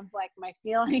amalgamation of, like, my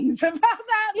feelings about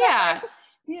that. Yeah. But, like,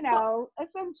 you know,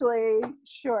 essentially,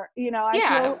 sure. You know,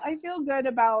 I feel good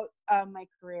about my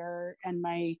career and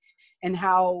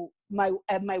how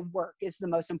my work is the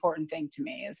most important thing to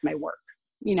me, is my work,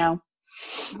 you know?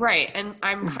 Right. And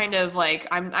I'm kind of like,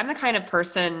 I'm the kind of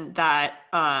person that,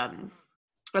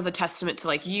 as a testament to,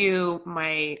 like, you,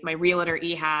 my realtor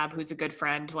Ehab, who's a good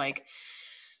friend, like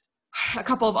a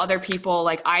couple of other people,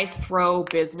 like, I throw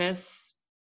business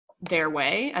their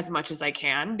way as much as I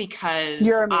can, because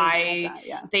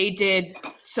they did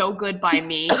so good by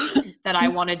me that I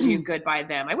want to do good by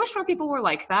them. I wish more people were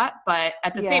like that, but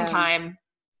at the same time,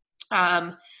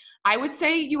 I would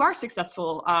say you are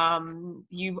successful.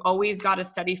 You've always got a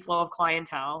steady flow of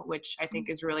clientele, which I think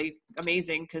is really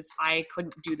amazing, because I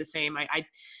couldn't do the same.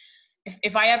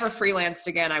 If I ever freelanced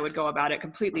again, I would go about it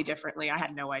completely differently. I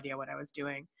had no idea what I was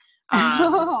doing.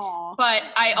 But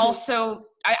I also,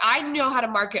 I know how to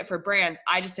market for brands.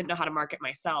 I just didn't know how to market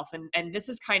myself. And this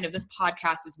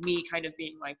podcast is me kind of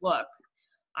being like, look,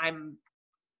 I'm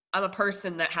a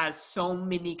person that has so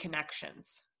many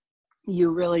connections. You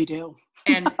really do.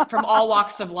 And from all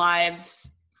walks of lives,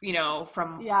 you know,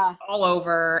 from all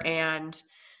over. And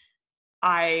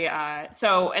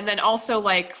and then also,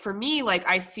 like, for me, like,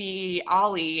 I see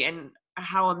Ollie and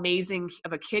how amazing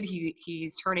of a kid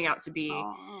he's turning out to be.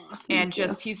 And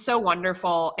just, he's so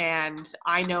wonderful. And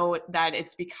I know that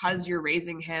it's because you're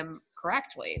raising him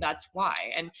correctly. That's why.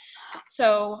 And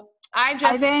so I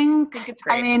think it's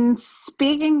great. I mean,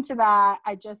 speaking to that,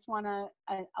 I just want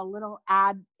a little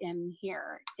add in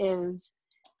here is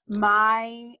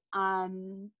my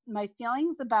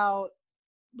feelings about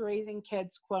raising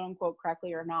kids, quote unquote,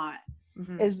 correctly or not,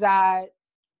 is that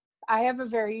I have a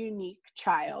very unique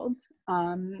child.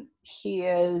 He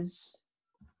is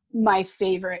my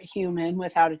favorite human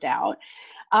without a doubt.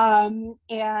 But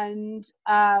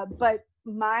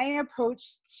my approach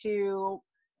to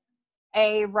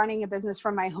running a business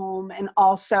from my home and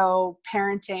also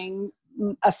parenting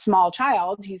a small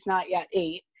child, he's not yet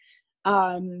 8,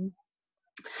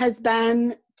 has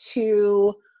been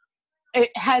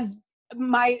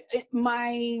my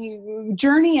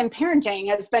journey in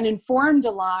parenting has been informed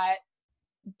a lot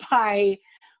by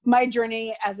my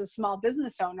journey as a small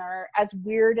business owner, as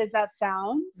weird as that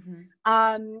sounds.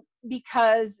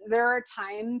 Because there are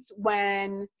times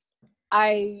when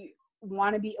I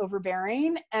want to be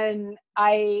overbearing, and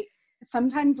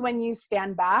sometimes when you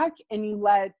stand back and you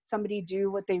let somebody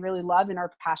do what they really love and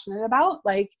are passionate about,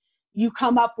 like, you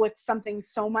come up with something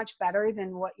so much better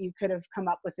than what you could have come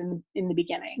up with in the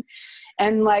beginning.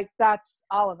 And like, that's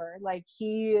Oliver. Like,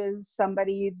 he is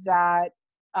somebody that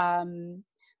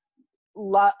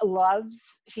loves,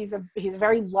 he's a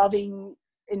very loving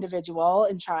individual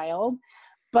and child,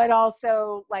 but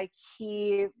also like,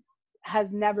 he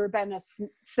has never been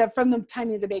from the time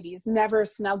he was a baby, he's never a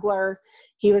snuggler.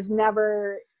 He was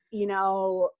never,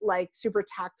 like super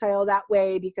tactile that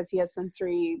way, because he has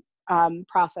sensory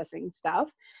processing stuff.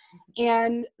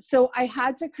 And so I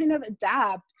had to kind of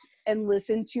adapt and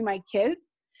listen to my kid.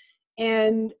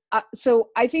 And so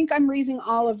I think I'm raising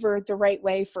Oliver the right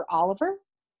way for Oliver.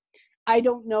 I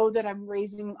don't know that I'm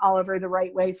raising Oliver the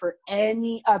right way for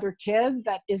any other kid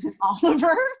that isn't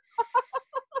Oliver.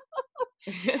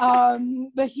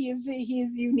 But he's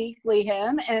uniquely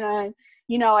him. And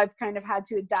I've kind of had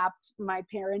to adapt my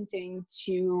parenting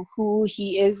to who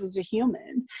he is as a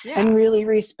human, and really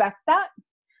respect that.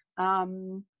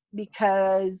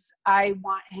 Because I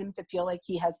want him to feel like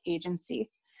he has agency.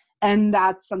 And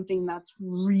that's something that's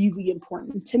really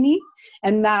important to me.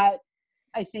 And that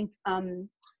I think,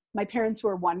 my parents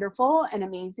were wonderful and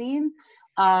amazing.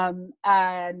 Again,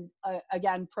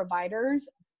 providers,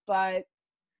 but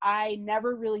I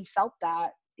never really felt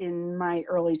that in my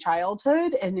early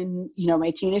childhood, and in,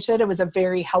 my teenagehood. It was a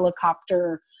very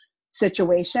helicopter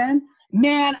situation.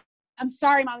 Man, I'm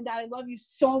sorry, Mom and Dad, I love you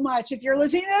so much. If you're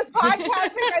listening to this podcast,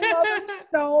 I love them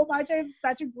so much. I have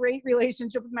such a great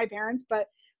relationship with my parents, but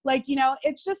like,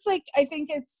 it's just like, I think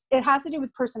it has to do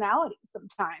with personality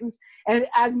sometimes. And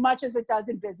as much as it does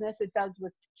in business, it does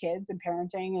with kids and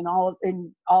parenting and all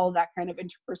of that kind of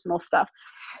interpersonal stuff.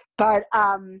 But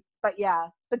yeah,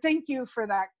 but thank you for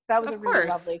that. That was a really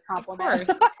lovely compliment.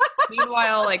 Of course.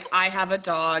 Meanwhile, like, I have a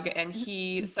dog, and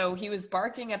he was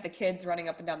barking at the kids running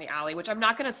up and down the alley, which I'm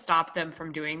not going to stop them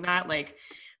from doing that. Like,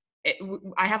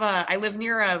 I live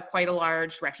near quite a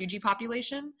large refugee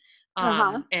population.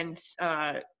 And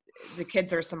the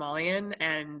kids are Somalian,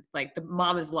 and like, the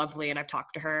mom is lovely, and I've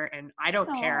talked to her, and I don't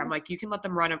care. I'm like, you can let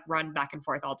them run back and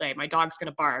forth all day. My dog's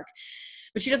going to bark,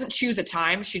 but she doesn't choose a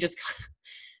time. She just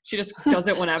does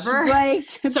it whenever.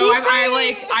 So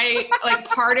I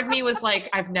part of me was like,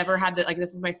 I've never had that. Like,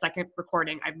 this is my second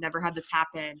recording. I've never had this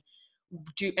happen.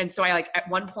 And so I, like, at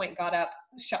one point got up,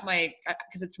 shut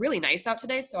cause it's really nice out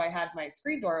today. So I had my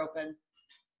screen door open,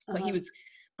 but he was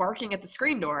barking at the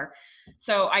screen door.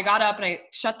 So I got up and I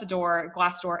shut the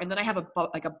glass door. And then I have a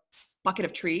bucket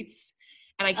of treats,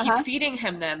 and I keep feeding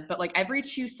him them. But like, every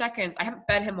 2 seconds, I haven't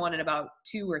fed him one in about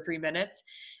 2 or 3 minutes.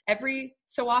 Every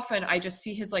so often, I just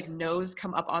see his like nose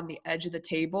come up on the edge of the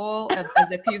table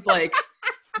as if he's like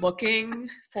looking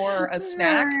for a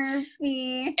snack.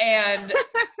 And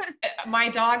my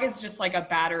dog is just like a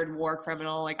battered war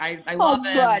criminal. Like, I love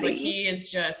him, but he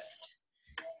is just,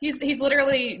 he's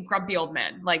literally grumpy old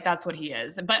man. Like, that's what he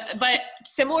is. But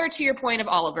similar to your point of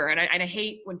Oliver, and I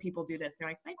hate when people do this. They're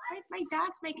like, my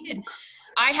dad's my kid.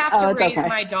 I have to raise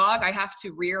my dog. I have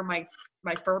to rear my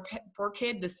fur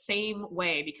kid the same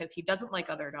way, because he doesn't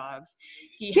like other dogs.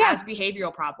 He has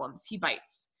behavioral problems. He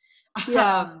bites.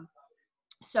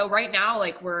 So right now,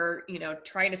 like, we're,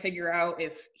 trying to figure out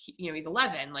if he's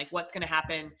 11, like, what's going to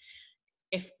happen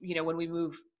if, when we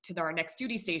move to our next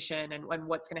duty station, and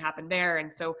what's going to happen there.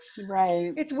 And so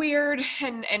it's weird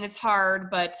and it's hard,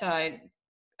 but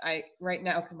right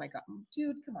now, oh my God,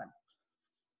 dude, come on,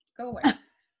 go away.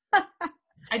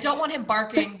 I don't want him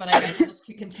barking, but I guess I'll just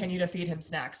continue to feed him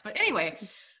snacks. But anyway,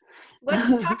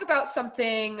 let's talk about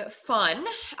something fun.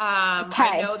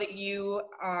 I know that you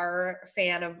are a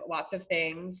fan of lots of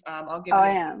things. I'll give an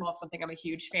example of something I'm a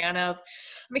huge fan of.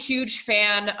 I'm a huge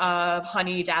fan of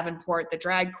Honey Davenport, the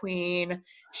drag queen.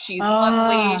 She's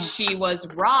lovely. She was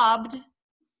robbed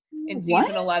in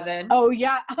season 11. Oh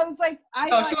yeah, I was like,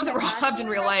 she wasn't robbed in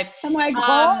real life. I'm like,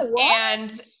 what?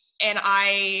 And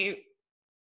I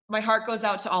my heart goes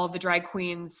out to all of the drag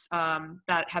queens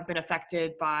that have been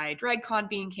affected by DragCon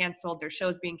being canceled, their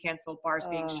shows being canceled, bars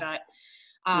being shut.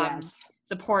 Yes.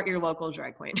 Support your local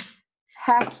drag queen.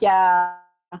 Heck yeah.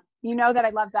 You know that I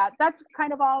love that. That's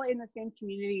kind of all in the same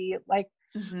community. Like,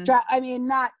 I mean,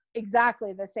 not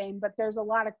exactly the same, but there's a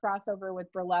lot of crossover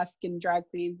with burlesque and drag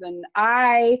queens. And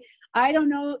I don't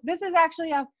know. This is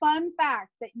actually a fun fact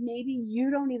that maybe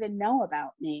you don't even know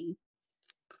about me.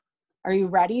 Are you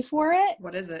ready for it?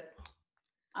 What is it?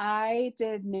 I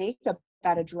did makeup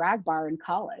at a drag bar in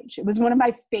college. It was one of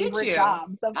my favorite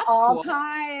jobs of all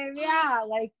time. Yeah,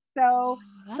 like so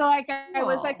like cool. I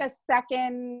was like a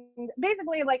second,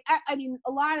 basically like I mean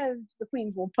a lot of the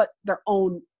queens will put their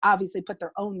own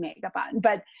makeup on,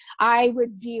 but I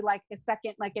would be like a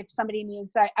second, like if somebody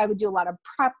needs, I would do a lot of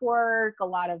prep work, a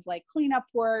lot of like cleanup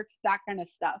work, that kind of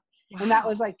stuff. Wow. And that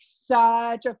was like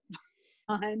such a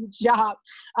fun job.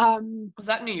 Was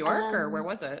that in New York or where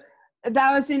was it?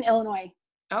 That was in Illinois.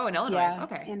 Oh, in Illinois. Yeah,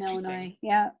 okay. In Illinois.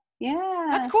 Yeah. Yeah.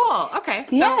 That's cool. Okay.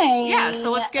 So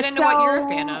so let's get into what you're a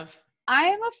fan of. I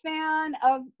am a fan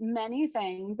of many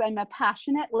things. I'm a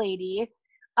passionate lady.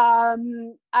 I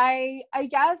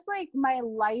guess like my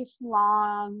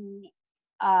lifelong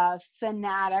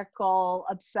fanatical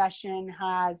obsession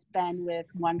has been with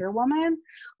Wonder Woman.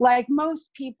 Like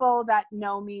most people that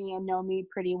know me and know me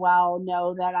pretty well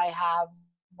know that I have,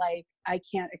 like, I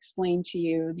can't explain to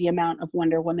you the amount of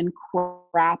Wonder Woman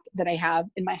crap that I have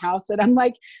in my house. And I'm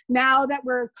like, now that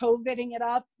we're COVIDing it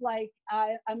up, like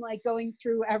I'm like going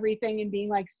through everything and being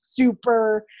like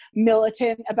super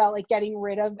militant about like getting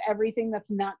rid of everything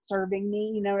that's not serving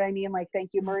me. You know what I mean? Like,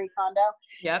 thank you, Marie Kondo.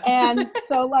 Yep. And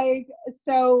so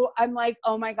I'm like,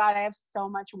 oh my God, I have so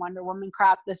much Wonder Woman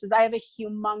crap. I have a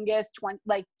humongous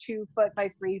 2 foot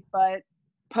by 3 foot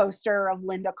poster of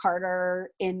Linda Carter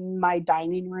in my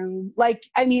dining room. Like,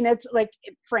 I mean, it's like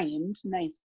framed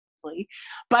nicely,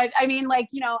 but I mean, like,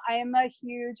 you know, I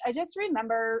just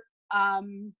remember, I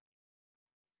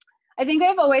think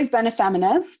I've always been a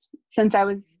feminist since I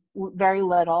was very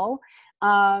little.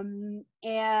 And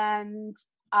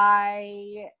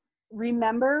I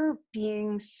remember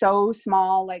being so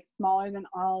small, like smaller than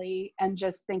Ollie, and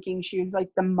just thinking she was like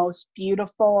the most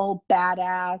beautiful,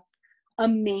 badass,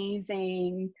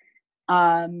 amazing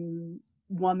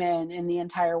woman in the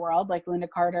entire world, like Linda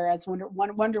Carter as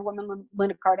Wonder Woman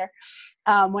Linda Carter,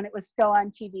 when it was still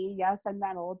on TV. Yes, I'm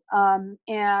that old.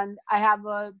 And I have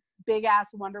a big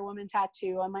ass Wonder Woman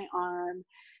tattoo on my arm.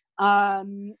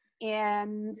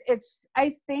 And it's,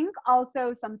 I think,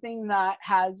 also something that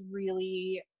has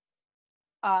really,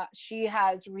 she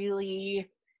has really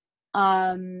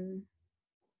kind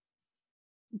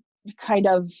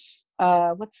of,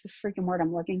 what's the freaking word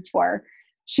I'm looking for?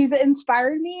 She's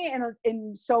inspired me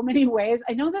in so many ways.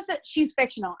 I know she's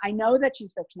fictional. I know that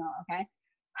she's fictional. Okay.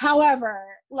 However,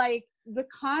 like the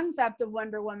concept of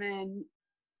Wonder Woman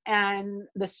and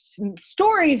the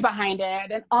stories behind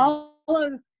it and all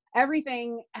of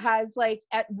everything has, like,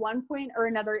 at one point or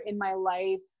another in my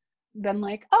life been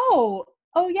like, oh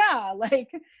yeah, like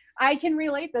I can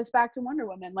relate this back to Wonder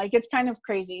Woman. Like, it's kind of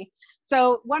crazy.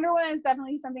 So Wonder Woman is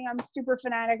definitely something I'm super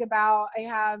fanatic about. I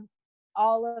have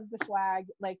all of the swag,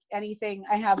 like anything.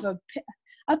 I have a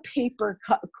paper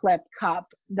clip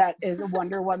cup that is a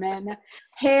Wonder Woman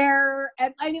hair.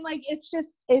 And I mean, like, it's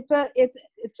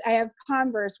I have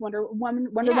Converse, Wonder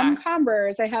Woman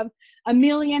Converse. I have a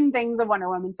million things of Wonder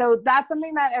Woman. So that's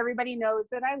something that everybody knows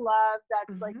that I love.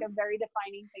 That's like a very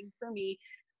defining thing for me.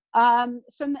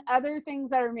 Some other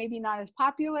things that are maybe not as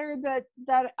popular that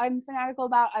I'm fanatical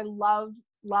about, I love,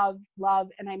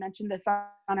 and I mentioned this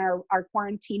on our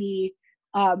quarantini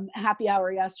happy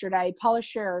hour yesterday. Paula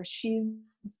Scher, she's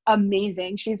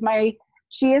amazing. She is my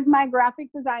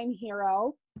graphic design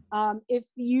hero. If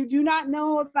you do not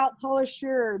know about Paula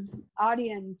Scher,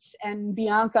 audience, and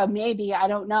Bianca, maybe, I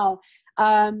don't know,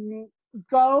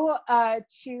 go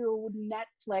to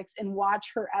Netflix and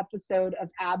watch her episode of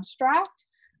Abstract.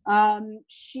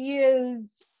 She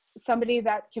is somebody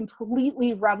that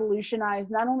completely revolutionized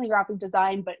not only graphic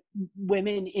design, but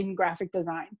women in graphic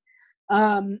design.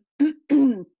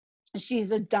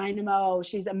 She's a dynamo.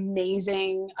 She's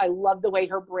amazing. I love the way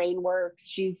her brain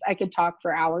works. I could talk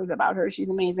for hours about her. She's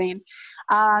amazing.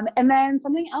 And then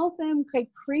something else I'm like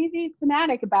crazy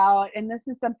fanatic about, and this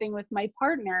is something with my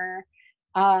partner,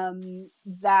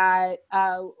 that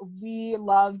we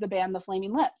love the band The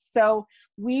Flaming Lips. So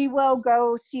we will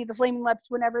go see The Flaming Lips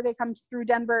whenever they come through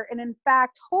Denver. And in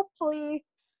fact, hopefully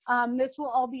this will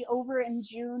all be over in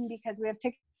June because we have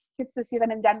tickets to see them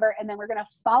in Denver, and then we're going to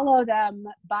follow them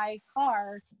by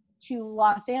car to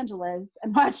Los Angeles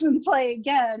and watch them play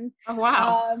again. Oh,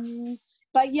 wow.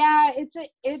 But yeah,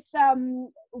 it's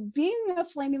being a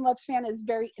Flaming Lips fan is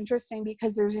very interesting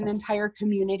because there's an entire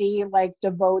community like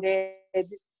devoted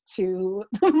to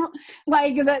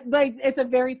like that, like it's a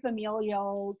very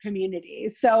familial community.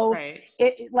 So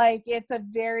it's a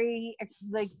very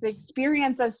like the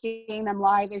experience of seeing them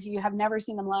live. If you have never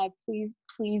seen them live, please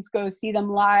go see them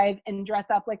live and dress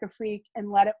up like a freak and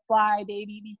let it fly,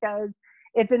 baby, because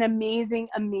it's an amazing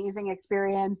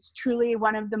experience. Truly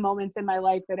one of the moments in my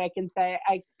life that I can say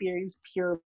I experienced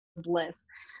pure bliss.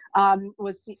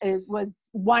 Was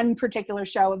one particular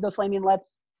show of the Flaming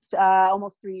Lips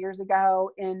almost 3 years ago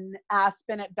in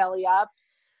Aspen at Belly Up,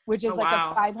 which is a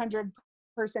 500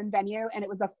 person venue, and it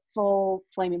was a full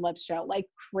Flaming Lips show, like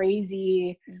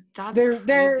crazy. That's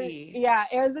crazy. Yeah,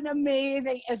 it was an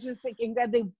amazing. It's just like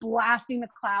they blasting the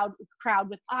crowd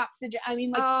with oxygen. I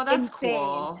mean, like, oh, that's insane.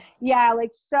 Cool. Yeah,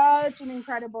 like such an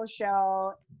incredible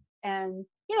show. And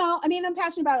I mean, I'm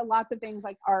passionate about lots of things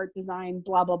like art, design,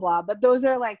 blah blah blah. But those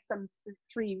are like some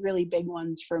 3 really big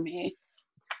ones for me.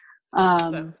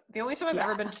 So the only time I've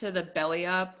ever been to the Belly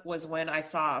Up was when I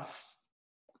saw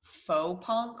Faux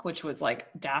Punk, which was like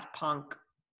Daft Punk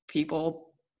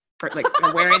people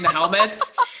like wearing the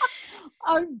helmets.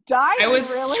 I'm dying. I was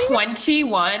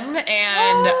 21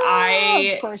 and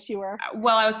of course you were.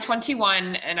 Well, I was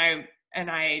 21 and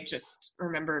I just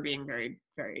remember being very,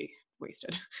 very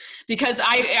wasted because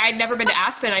I'd never been to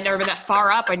Aspen. I'd never been that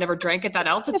far up. I never drank at that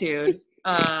altitude.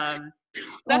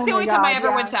 That's the only time I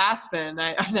ever went to Aspen.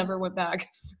 I never went back.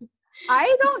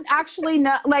 I don't actually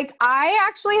know. Like, I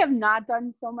actually have not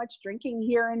done so much drinking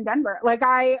here in Denver. Like,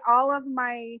 all of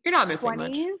my You're not missing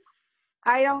 20s, much.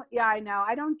 I don't. Yeah, I know.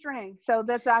 I don't drink. So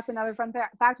that's another fun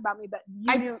fact about me. But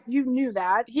you knew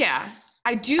that. Yeah,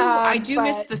 I do. I do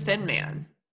miss the Thin Man.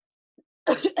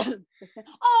 Oh,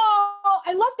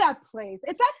 I love that place.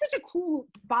 That's such a cool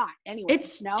spot. Anyway,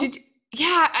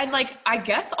 yeah, and like I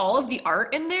guess all of the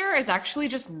art in there is actually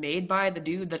just made by the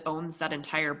dude that owns that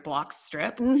entire block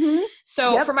strip. Mm-hmm.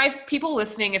 So for my people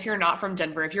listening, if you're not from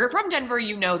Denver, if you're from Denver,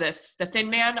 you know this. The Thin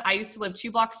Man, I used to live 2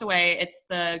 blocks away. It's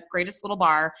the greatest little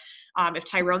bar. If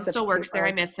Tyrone still works there,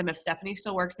 I miss him. If Stephanie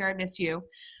still works there, I miss you.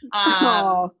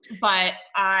 But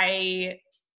I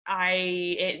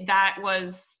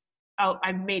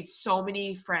made so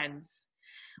many friends.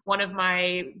 One of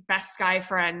my best guy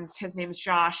friends, his name's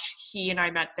Josh. He and I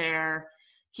met there.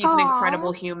 He's an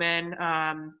incredible human.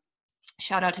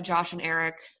 Shout out to Josh and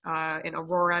Eric in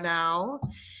Aurora now.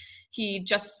 He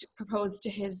just proposed to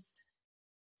his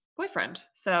boyfriend.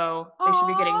 So they should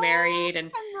be getting married.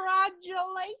 And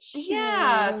congratulations.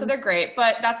 Yeah, so they're great.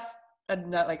 But that's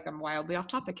not like I'm wildly off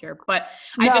topic here. But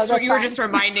you were just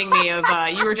reminding me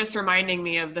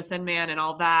of the Thin Man and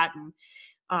all that.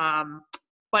 And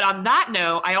but on that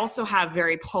note, I also have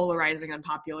very polarizing,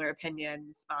 unpopular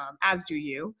opinions, as do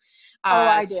you.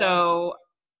 I do. So,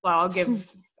 well,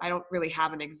 I don't really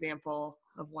have an example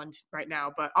of one right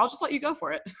now, but I'll just let you go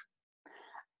for it.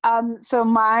 So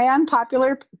my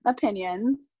unpopular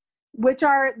opinions, which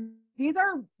are, these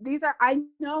are, I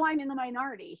know I'm in the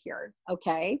minority here.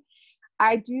 Okay.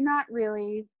 I do not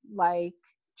really like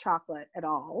chocolate at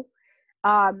all.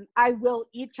 I will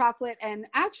eat chocolate and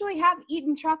actually have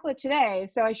eaten chocolate today,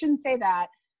 so I shouldn't say that.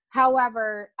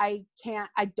 However, I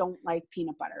don't like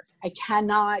peanut butter. I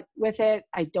cannot with it.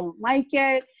 I don't like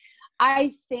it.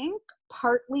 I think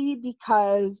partly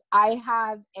because I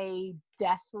have a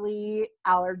deathly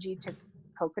allergy to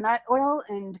coconut oil,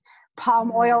 and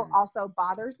palm oil also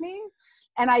bothers me.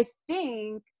 And I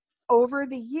think over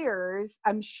the years,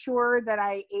 I'm sure that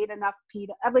I ate enough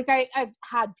I've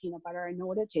had peanut butter. I know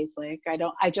what it tastes like.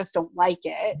 I just don't like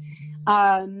it.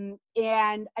 And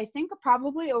I think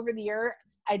probably over the years,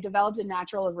 I developed a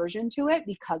natural aversion to it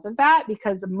because of that,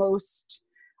 because most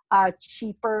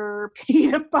cheaper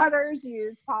peanut butters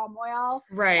use palm oil.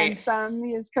 Right. And some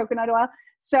use coconut oil.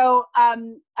 So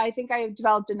I think I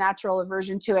developed a natural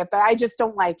aversion to it, but I just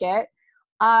don't like it.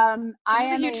 I'm not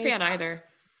a huge fan either.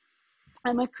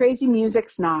 I'm a crazy music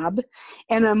snob,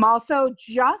 and I'm also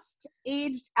just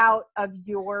aged out of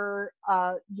your,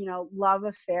 love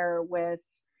affair with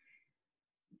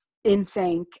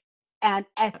NSYNC and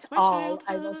et al.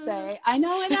 I will say, I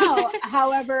know.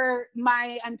 However,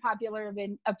 my unpopular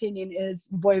opinion is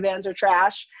boy bands are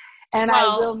trash, and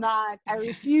I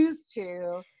refuse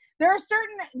to. There are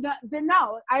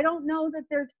I don't know that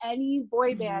there's any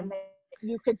boy band that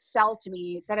you could sell to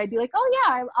me that I'd be like, oh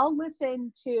yeah, I'll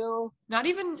listen to. Not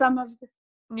even some of the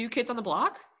New Kids on the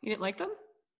Block? You didn't like them?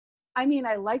 I mean,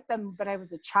 I liked them, but I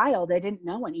was a child. I didn't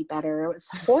know any better. It was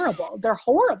horrible. They're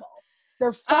horrible.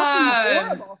 They're fucking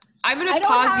horrible. I'm going to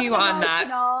pause you on that.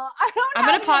 I'm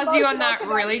going to pause you on that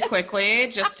really quickly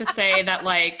just to say that,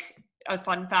 like, a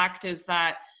fun fact is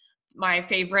that my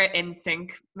favorite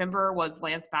NSYNC member was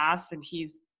Lance Bass, and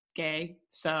he's gay.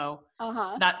 So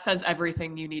that says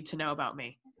everything you need to know about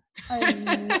me. I'm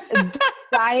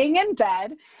dying and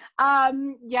dead.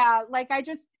 Yeah, like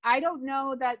I don't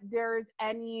know that there's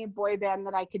any boy band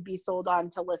that I could be sold on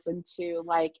to listen to,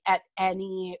 like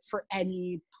for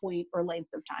any point or length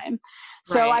of time.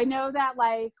 So I know that,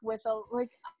 like,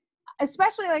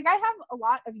 especially, like, I have a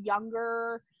lot of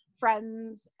younger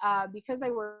friends, because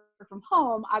I work from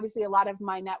home. Obviously, a lot of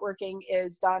my networking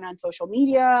is done on social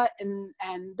media,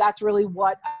 and that's really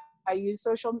what I use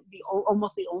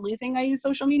almost the only thing I use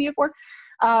social media for.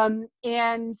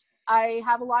 And I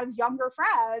have a lot of younger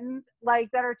friends,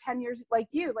 like, that are 10 years, like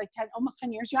you, like almost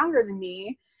 10 years younger than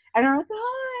me. And are like,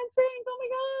 oh, NSYNC, oh my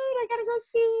God, I gotta go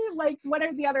see, like, what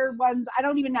are the other ones? I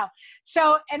don't even know.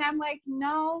 So, and I'm like,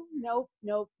 nope.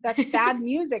 That's bad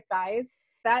music, guys.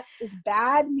 That is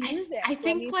bad music. I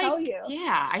think, like, tell you.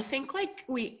 Yeah, I think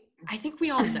we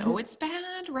all know it's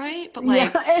bad, right? But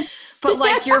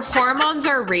like, your hormones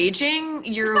are raging.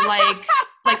 You're like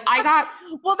I got,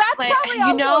 well, that's, like, probably,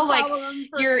 you know, like,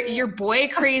 you're boy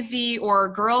crazy or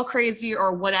girl crazy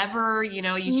or whatever, you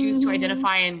know, you choose to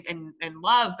identify and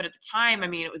love. But at the time, I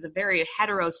mean, it was a very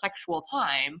heterosexual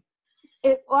time.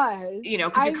 It was, you know,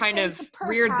 because you're kind of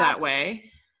weird that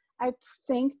way. I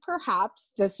think perhaps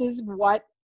this is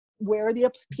where the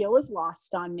appeal is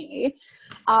lost on me,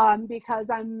 because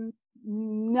I'm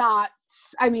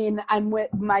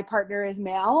with, my partner is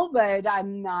male, but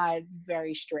I'm not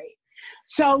very straight.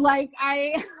 So, like,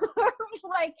 I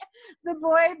like the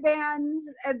boy band,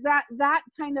 that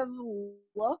kind of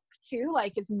look too,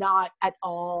 like, is not at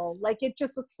all, like, it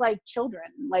just looks like children.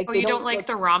 Like, you don't like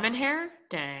the ramen hair?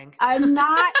 Dang. I'm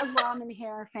not a ramen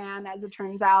hair fan, as it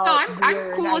turns out. No,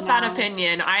 I'm cool with that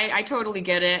opinion. I totally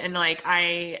get it. And, like,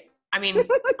 I mean,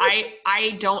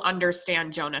 I don't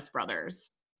understand Jonas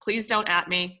Brothers. Please don't at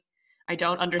me. I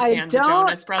don't understand the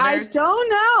Jonas Brothers. I don't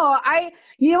know.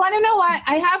 You want to know what?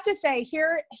 I have to say,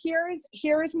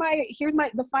 here's my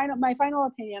final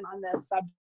opinion on this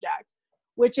subject,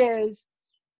 which is,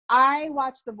 I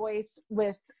watch The Voice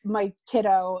with my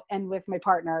kiddo and with my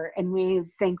partner, and we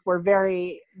think we're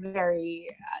very, very,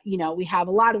 we have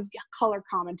a lot of color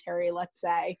commentary, let's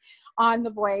say, on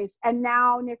The Voice. And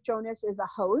now Nick Jonas is a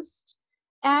host.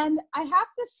 And I have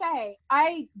to say,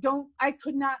 I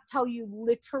could not tell you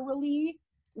literally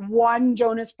one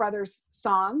Jonas Brothers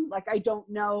song. Like, I don't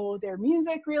know their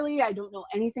music, really. I don't know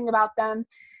anything about them.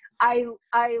 I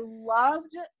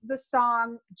loved the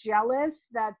song Jealous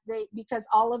because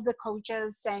all of the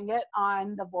coaches sang it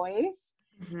on The Voice.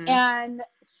 Mm-hmm. And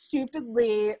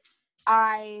stupidly,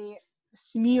 have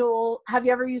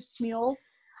you ever used Smule?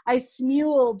 I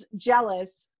smuled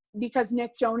Jealous because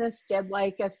Nick Jonas did,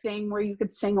 like, a thing where you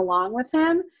could sing along with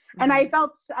him. Mm-hmm. And I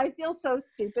feel so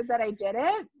stupid that I did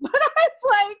it, but I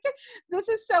was like, this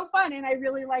is so fun. And I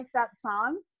really like that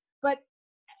song, but,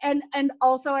 and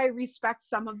also I respect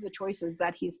some of the choices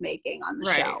that he's making on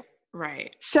the show.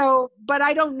 Right. So, but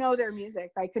I don't know their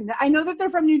music. I know that they're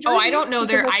from New Jersey. Oh, I don't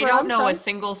know a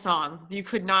single song. You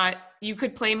could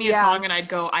play me a song and I'd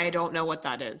go, I don't know what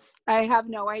that is. I have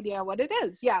no idea what it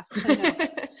is. Yeah. I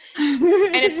know.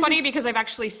 And it's funny because I've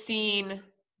actually seen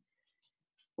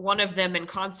one of them in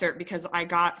concert because I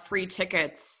got free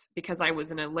tickets because I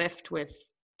was in a lift with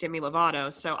Demi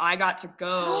Lovato. So I got to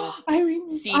go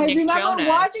see Nick Jonas. I remember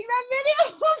watching that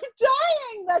video. I'm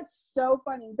dying. That's so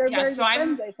funny. They're very so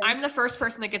I'm the first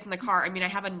person that gets in the car. I mean, I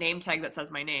have a name tag that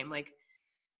says my name, like,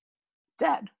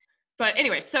 dead. But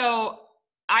anyway, so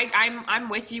I'm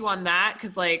with you on that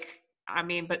because, like, I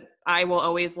mean, but I will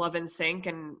always love NSYNC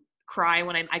and cry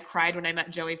when I cried when I met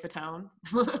Joey Fatone.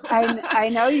 I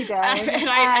know you did.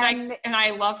 and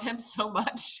I love him so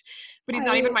much. But he's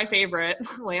not even my favorite.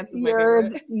 Lance is my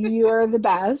favorite. You're the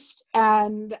best.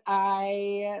 And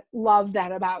I love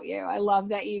that about you. I love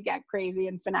that you get crazy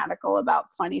and fanatical about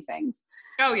funny things.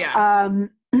 Oh, yeah.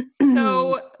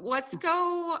 So let's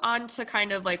go on to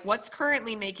kind of like what's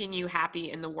currently making you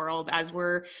happy in the world as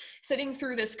we're sitting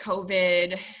through this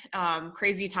COVID,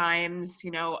 crazy times,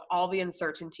 all the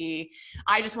uncertainty.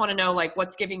 I just want to know, like,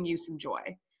 what's giving you some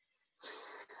joy?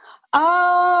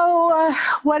 Oh,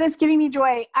 what is giving me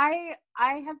joy? I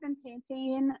have been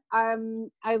painting. I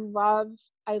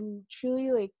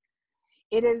truly, like,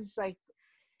 it is like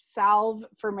salve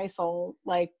for my soul,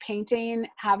 like painting,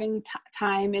 having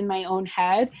time in my own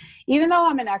head. Even though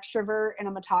I'm an extrovert and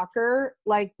I'm a talker,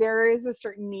 like, there is a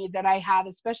certain need that I have,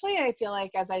 especially I feel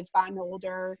like as I've gotten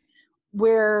older,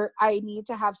 where I need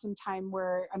to have some time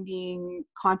where I'm being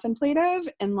contemplative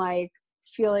and like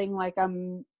feeling like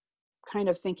I'm kind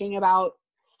of thinking about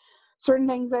certain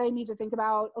things that I need to think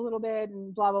about a little bit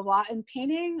and blah, blah, blah. And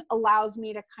painting allows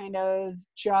me to kind of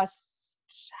just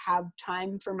have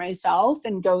time for myself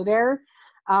and go there.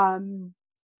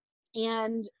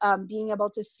 And being able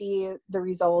to see the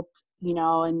result, you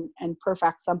know, and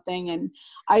perfect something. And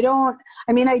I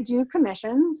do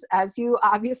commissions, as you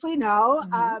obviously know,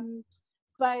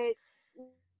 but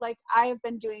like I have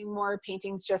been doing more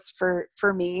paintings just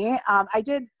for me. I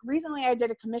did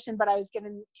a commission, but I was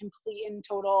given complete and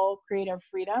total creative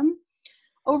freedom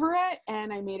over it.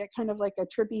 And I made it kind of like a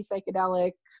trippy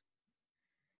psychedelic,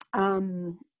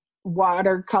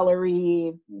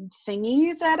 watercolory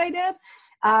thingy that I did,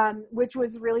 which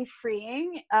was really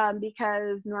freeing,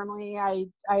 because normally I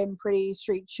am pretty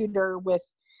straight shooter with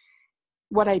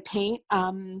what I paint.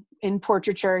 In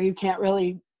portraiture, you can't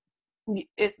really,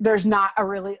 there's not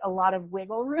a lot of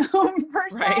wiggle room per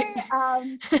se.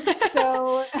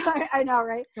 So I know,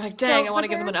 right? You're like, dang, I want to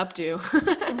give them an updo.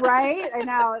 Right, I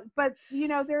know. But you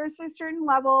know, there's a certain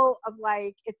level of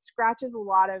like, it scratches a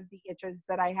lot of the itches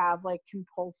that I have, like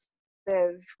compulsive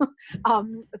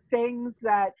things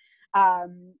that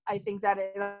I think that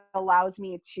it allows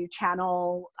me to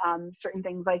channel certain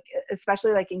things, like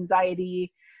especially like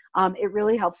anxiety. It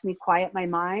really helps me quiet my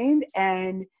mind,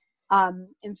 and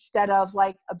instead of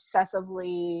like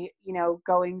obsessively, you know,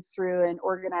 going through and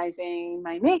organizing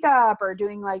my makeup or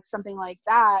doing like something like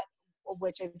that,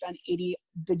 which I've done 80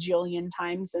 bajillion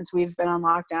times since we've been on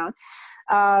lockdown.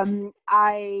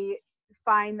 I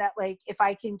find that like if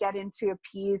I can get into a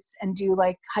piece and do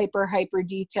like hyper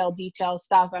detail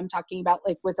stuff, I'm talking about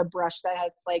like with a brush that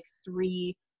has like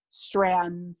 3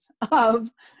 strands of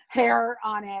hair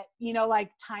on it, you know,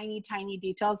 like tiny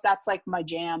details. That's like my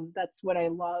jam. That's what I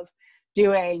love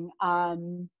doing.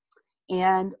 And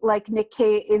like Nick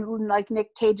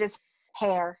Cage's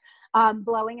hair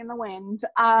blowing in the wind.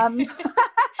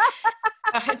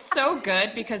 It's so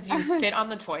good because you sit on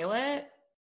the toilet.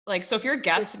 Like, so if you're a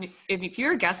guest, if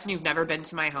you're a guest and you've never been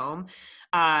to my home,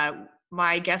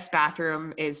 my guest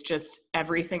bathroom is just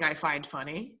everything I find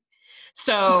funny.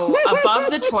 So above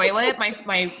the toilet,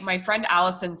 my friend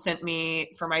Allison sent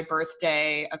me for my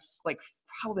birthday,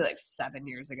 probably 7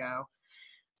 years ago.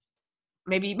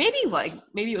 Maybe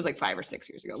it was like 5 or 6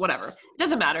 years ago, whatever. It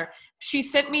doesn't matter. She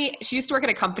used to work at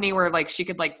a company where like she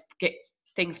could like get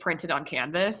things printed on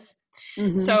canvas.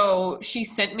 Mm-hmm. So she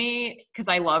sent me, cause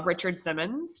I love Richard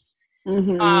Simmons.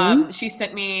 Mm-hmm.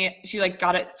 She like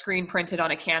got it screen printed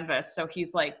on a canvas. So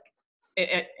he's like,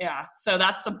 yeah. So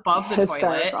that's above the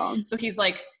toilet. So he's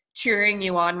like cheering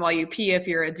you on while you pee if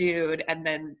you're a dude, and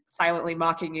then silently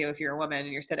mocking you if you're a woman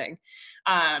and you're sitting.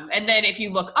 And then if you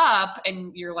look up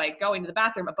and you're like going to the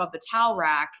bathroom, above the towel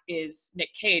rack is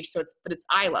Nick Cage. So it's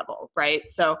eye level, right?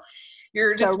 So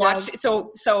you're just watching.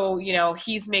 So, you know,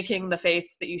 he's making the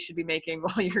face that you should be making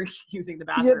while you're using the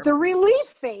bathroom. Yeah, the relief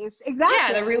face. Exactly.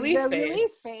 Yeah, the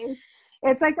relief face.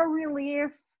 It's like a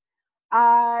relief,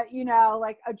 you know,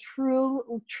 like a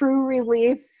true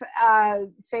relief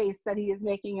face that he is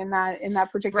making in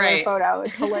that particular photo.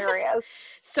 It's hilarious.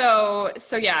 So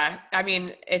yeah, I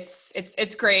mean,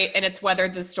 it's great, and it's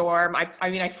weathered the storm. I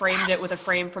mean, I framed it with a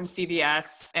frame from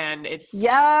CVS, and it's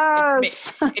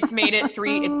made it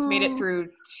through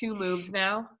 2 moves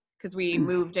now, because we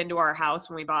moved into our house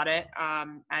when we bought it,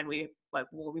 and we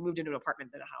moved into an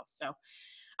apartment then a house.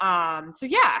 So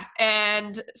yeah,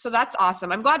 and so that's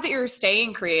awesome. I'm glad that you're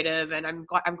staying creative, and I'm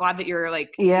glad that you're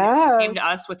like, you came to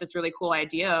us with this really cool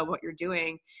idea of what you're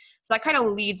doing. So that kind of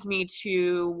leads me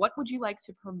to, what would you like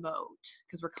to promote?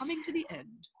 Because we're coming to the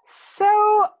end.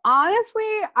 So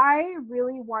honestly, I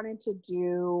really wanted to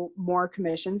do more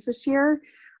commissions this year.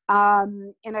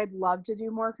 And I'd love to do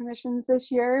more commissions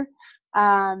this year.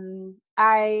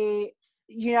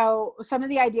 You know, some of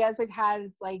the ideas I've had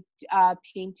is like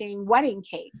painting wedding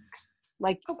cakes,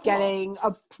 like getting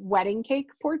a wedding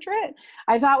cake portrait.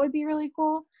 I thought would be really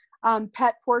cool.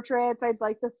 Pet portraits. I'd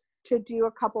like to do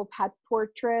a couple pet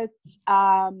portraits,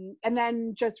 and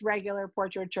then just regular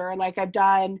portraiture. Like I've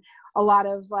done a lot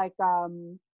of like,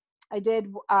 I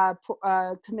did a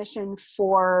commission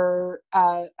for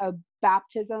a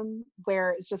baptism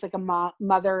where it's just like a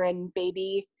mother and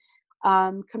baby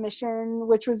commission,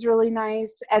 which was really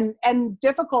nice and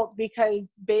difficult,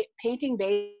 because painting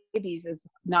babies is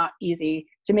not easy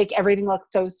to make everything look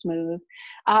so smooth.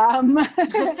 But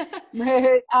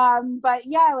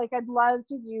yeah, like I'd love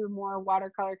to do more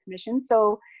watercolor commissions.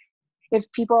 So if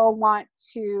people want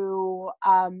to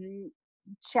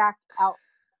check out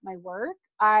my work,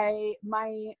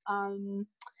 my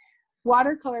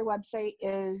watercolor website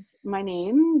is my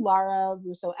name, Lara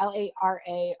Russo,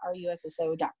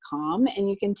 LARARUSSO.com. And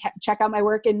you can check out my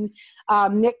work. And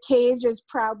Nick Cage is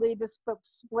proudly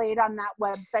displayed on that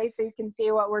website. So you can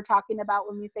see what we're talking about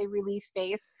when we say relief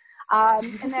face.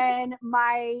 And then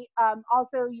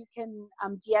also you can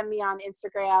DM me on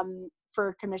Instagram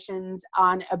for commissions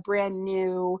on a brand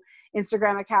new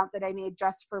Instagram account that I made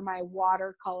just for my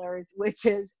watercolors, which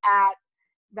is at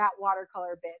That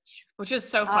Watercolor Bitch. Which is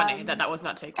so funny that was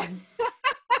not taken.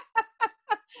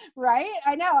 Right?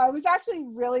 I know. I was actually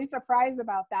really surprised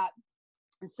about that.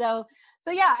 So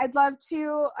yeah, I'd love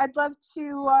to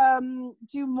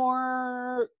do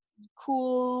more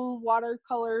cool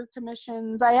watercolor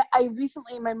commissions. I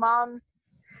recently, my mom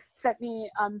sent me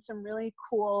some really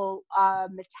cool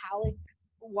metallic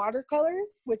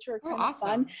watercolors, which are kind of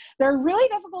fun. They're really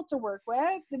difficult to work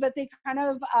with, but they kind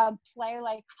of play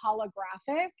like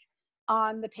holographic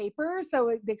on the paper,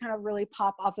 so they kind of really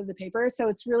pop off of the paper. So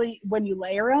it's really when you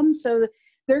layer them, so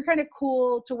they're kind of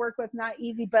cool to work with, not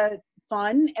easy but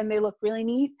fun, and they look really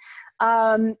neat.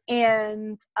 Yeah,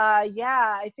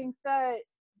 I think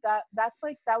that's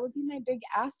like, that would be my big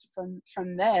ask from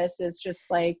this, is just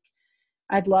like,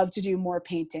 I'd love to do more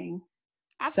painting.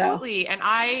 Absolutely. So. And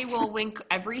I will link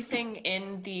everything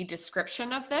in the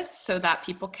description of this so that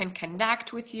people can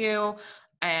connect with you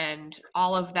and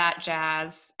all of that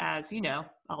jazz. As you know,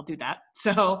 I'll do that.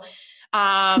 So,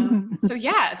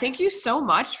 yeah, thank you so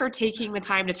much for taking the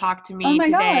time to talk to me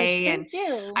today. Gosh, thank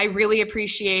you. I really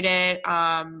appreciate it.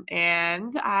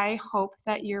 And I hope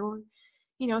that you're,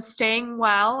 staying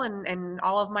well, and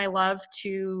all of my love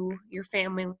to your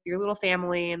family, your little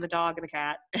family, and the dog and the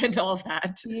cat and all of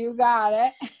that. You got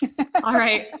it. All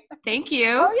right. Thank you.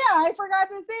 Oh yeah, I forgot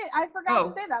to say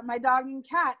that my dog and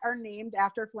cat are named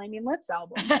after Flaming Lips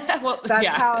albums. Well, that's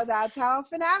how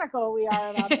fanatical we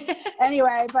are about it.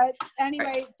 Anyway, right.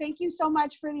 Thank you so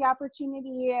much for the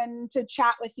opportunity, and to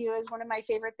chat with you is one of my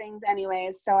favorite things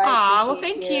anyways. So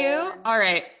thank you. All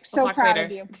right. We'll so proud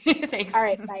of you. Thanks. All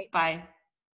right. Bye. Bye.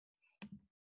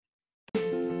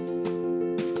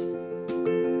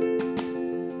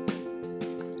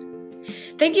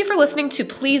 Thank you for listening to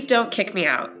Please Don't Kick Me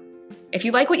Out. If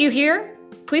you like what you hear,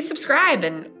 please subscribe,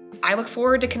 and I look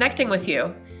forward to connecting with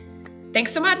you.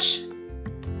 Thanks so much.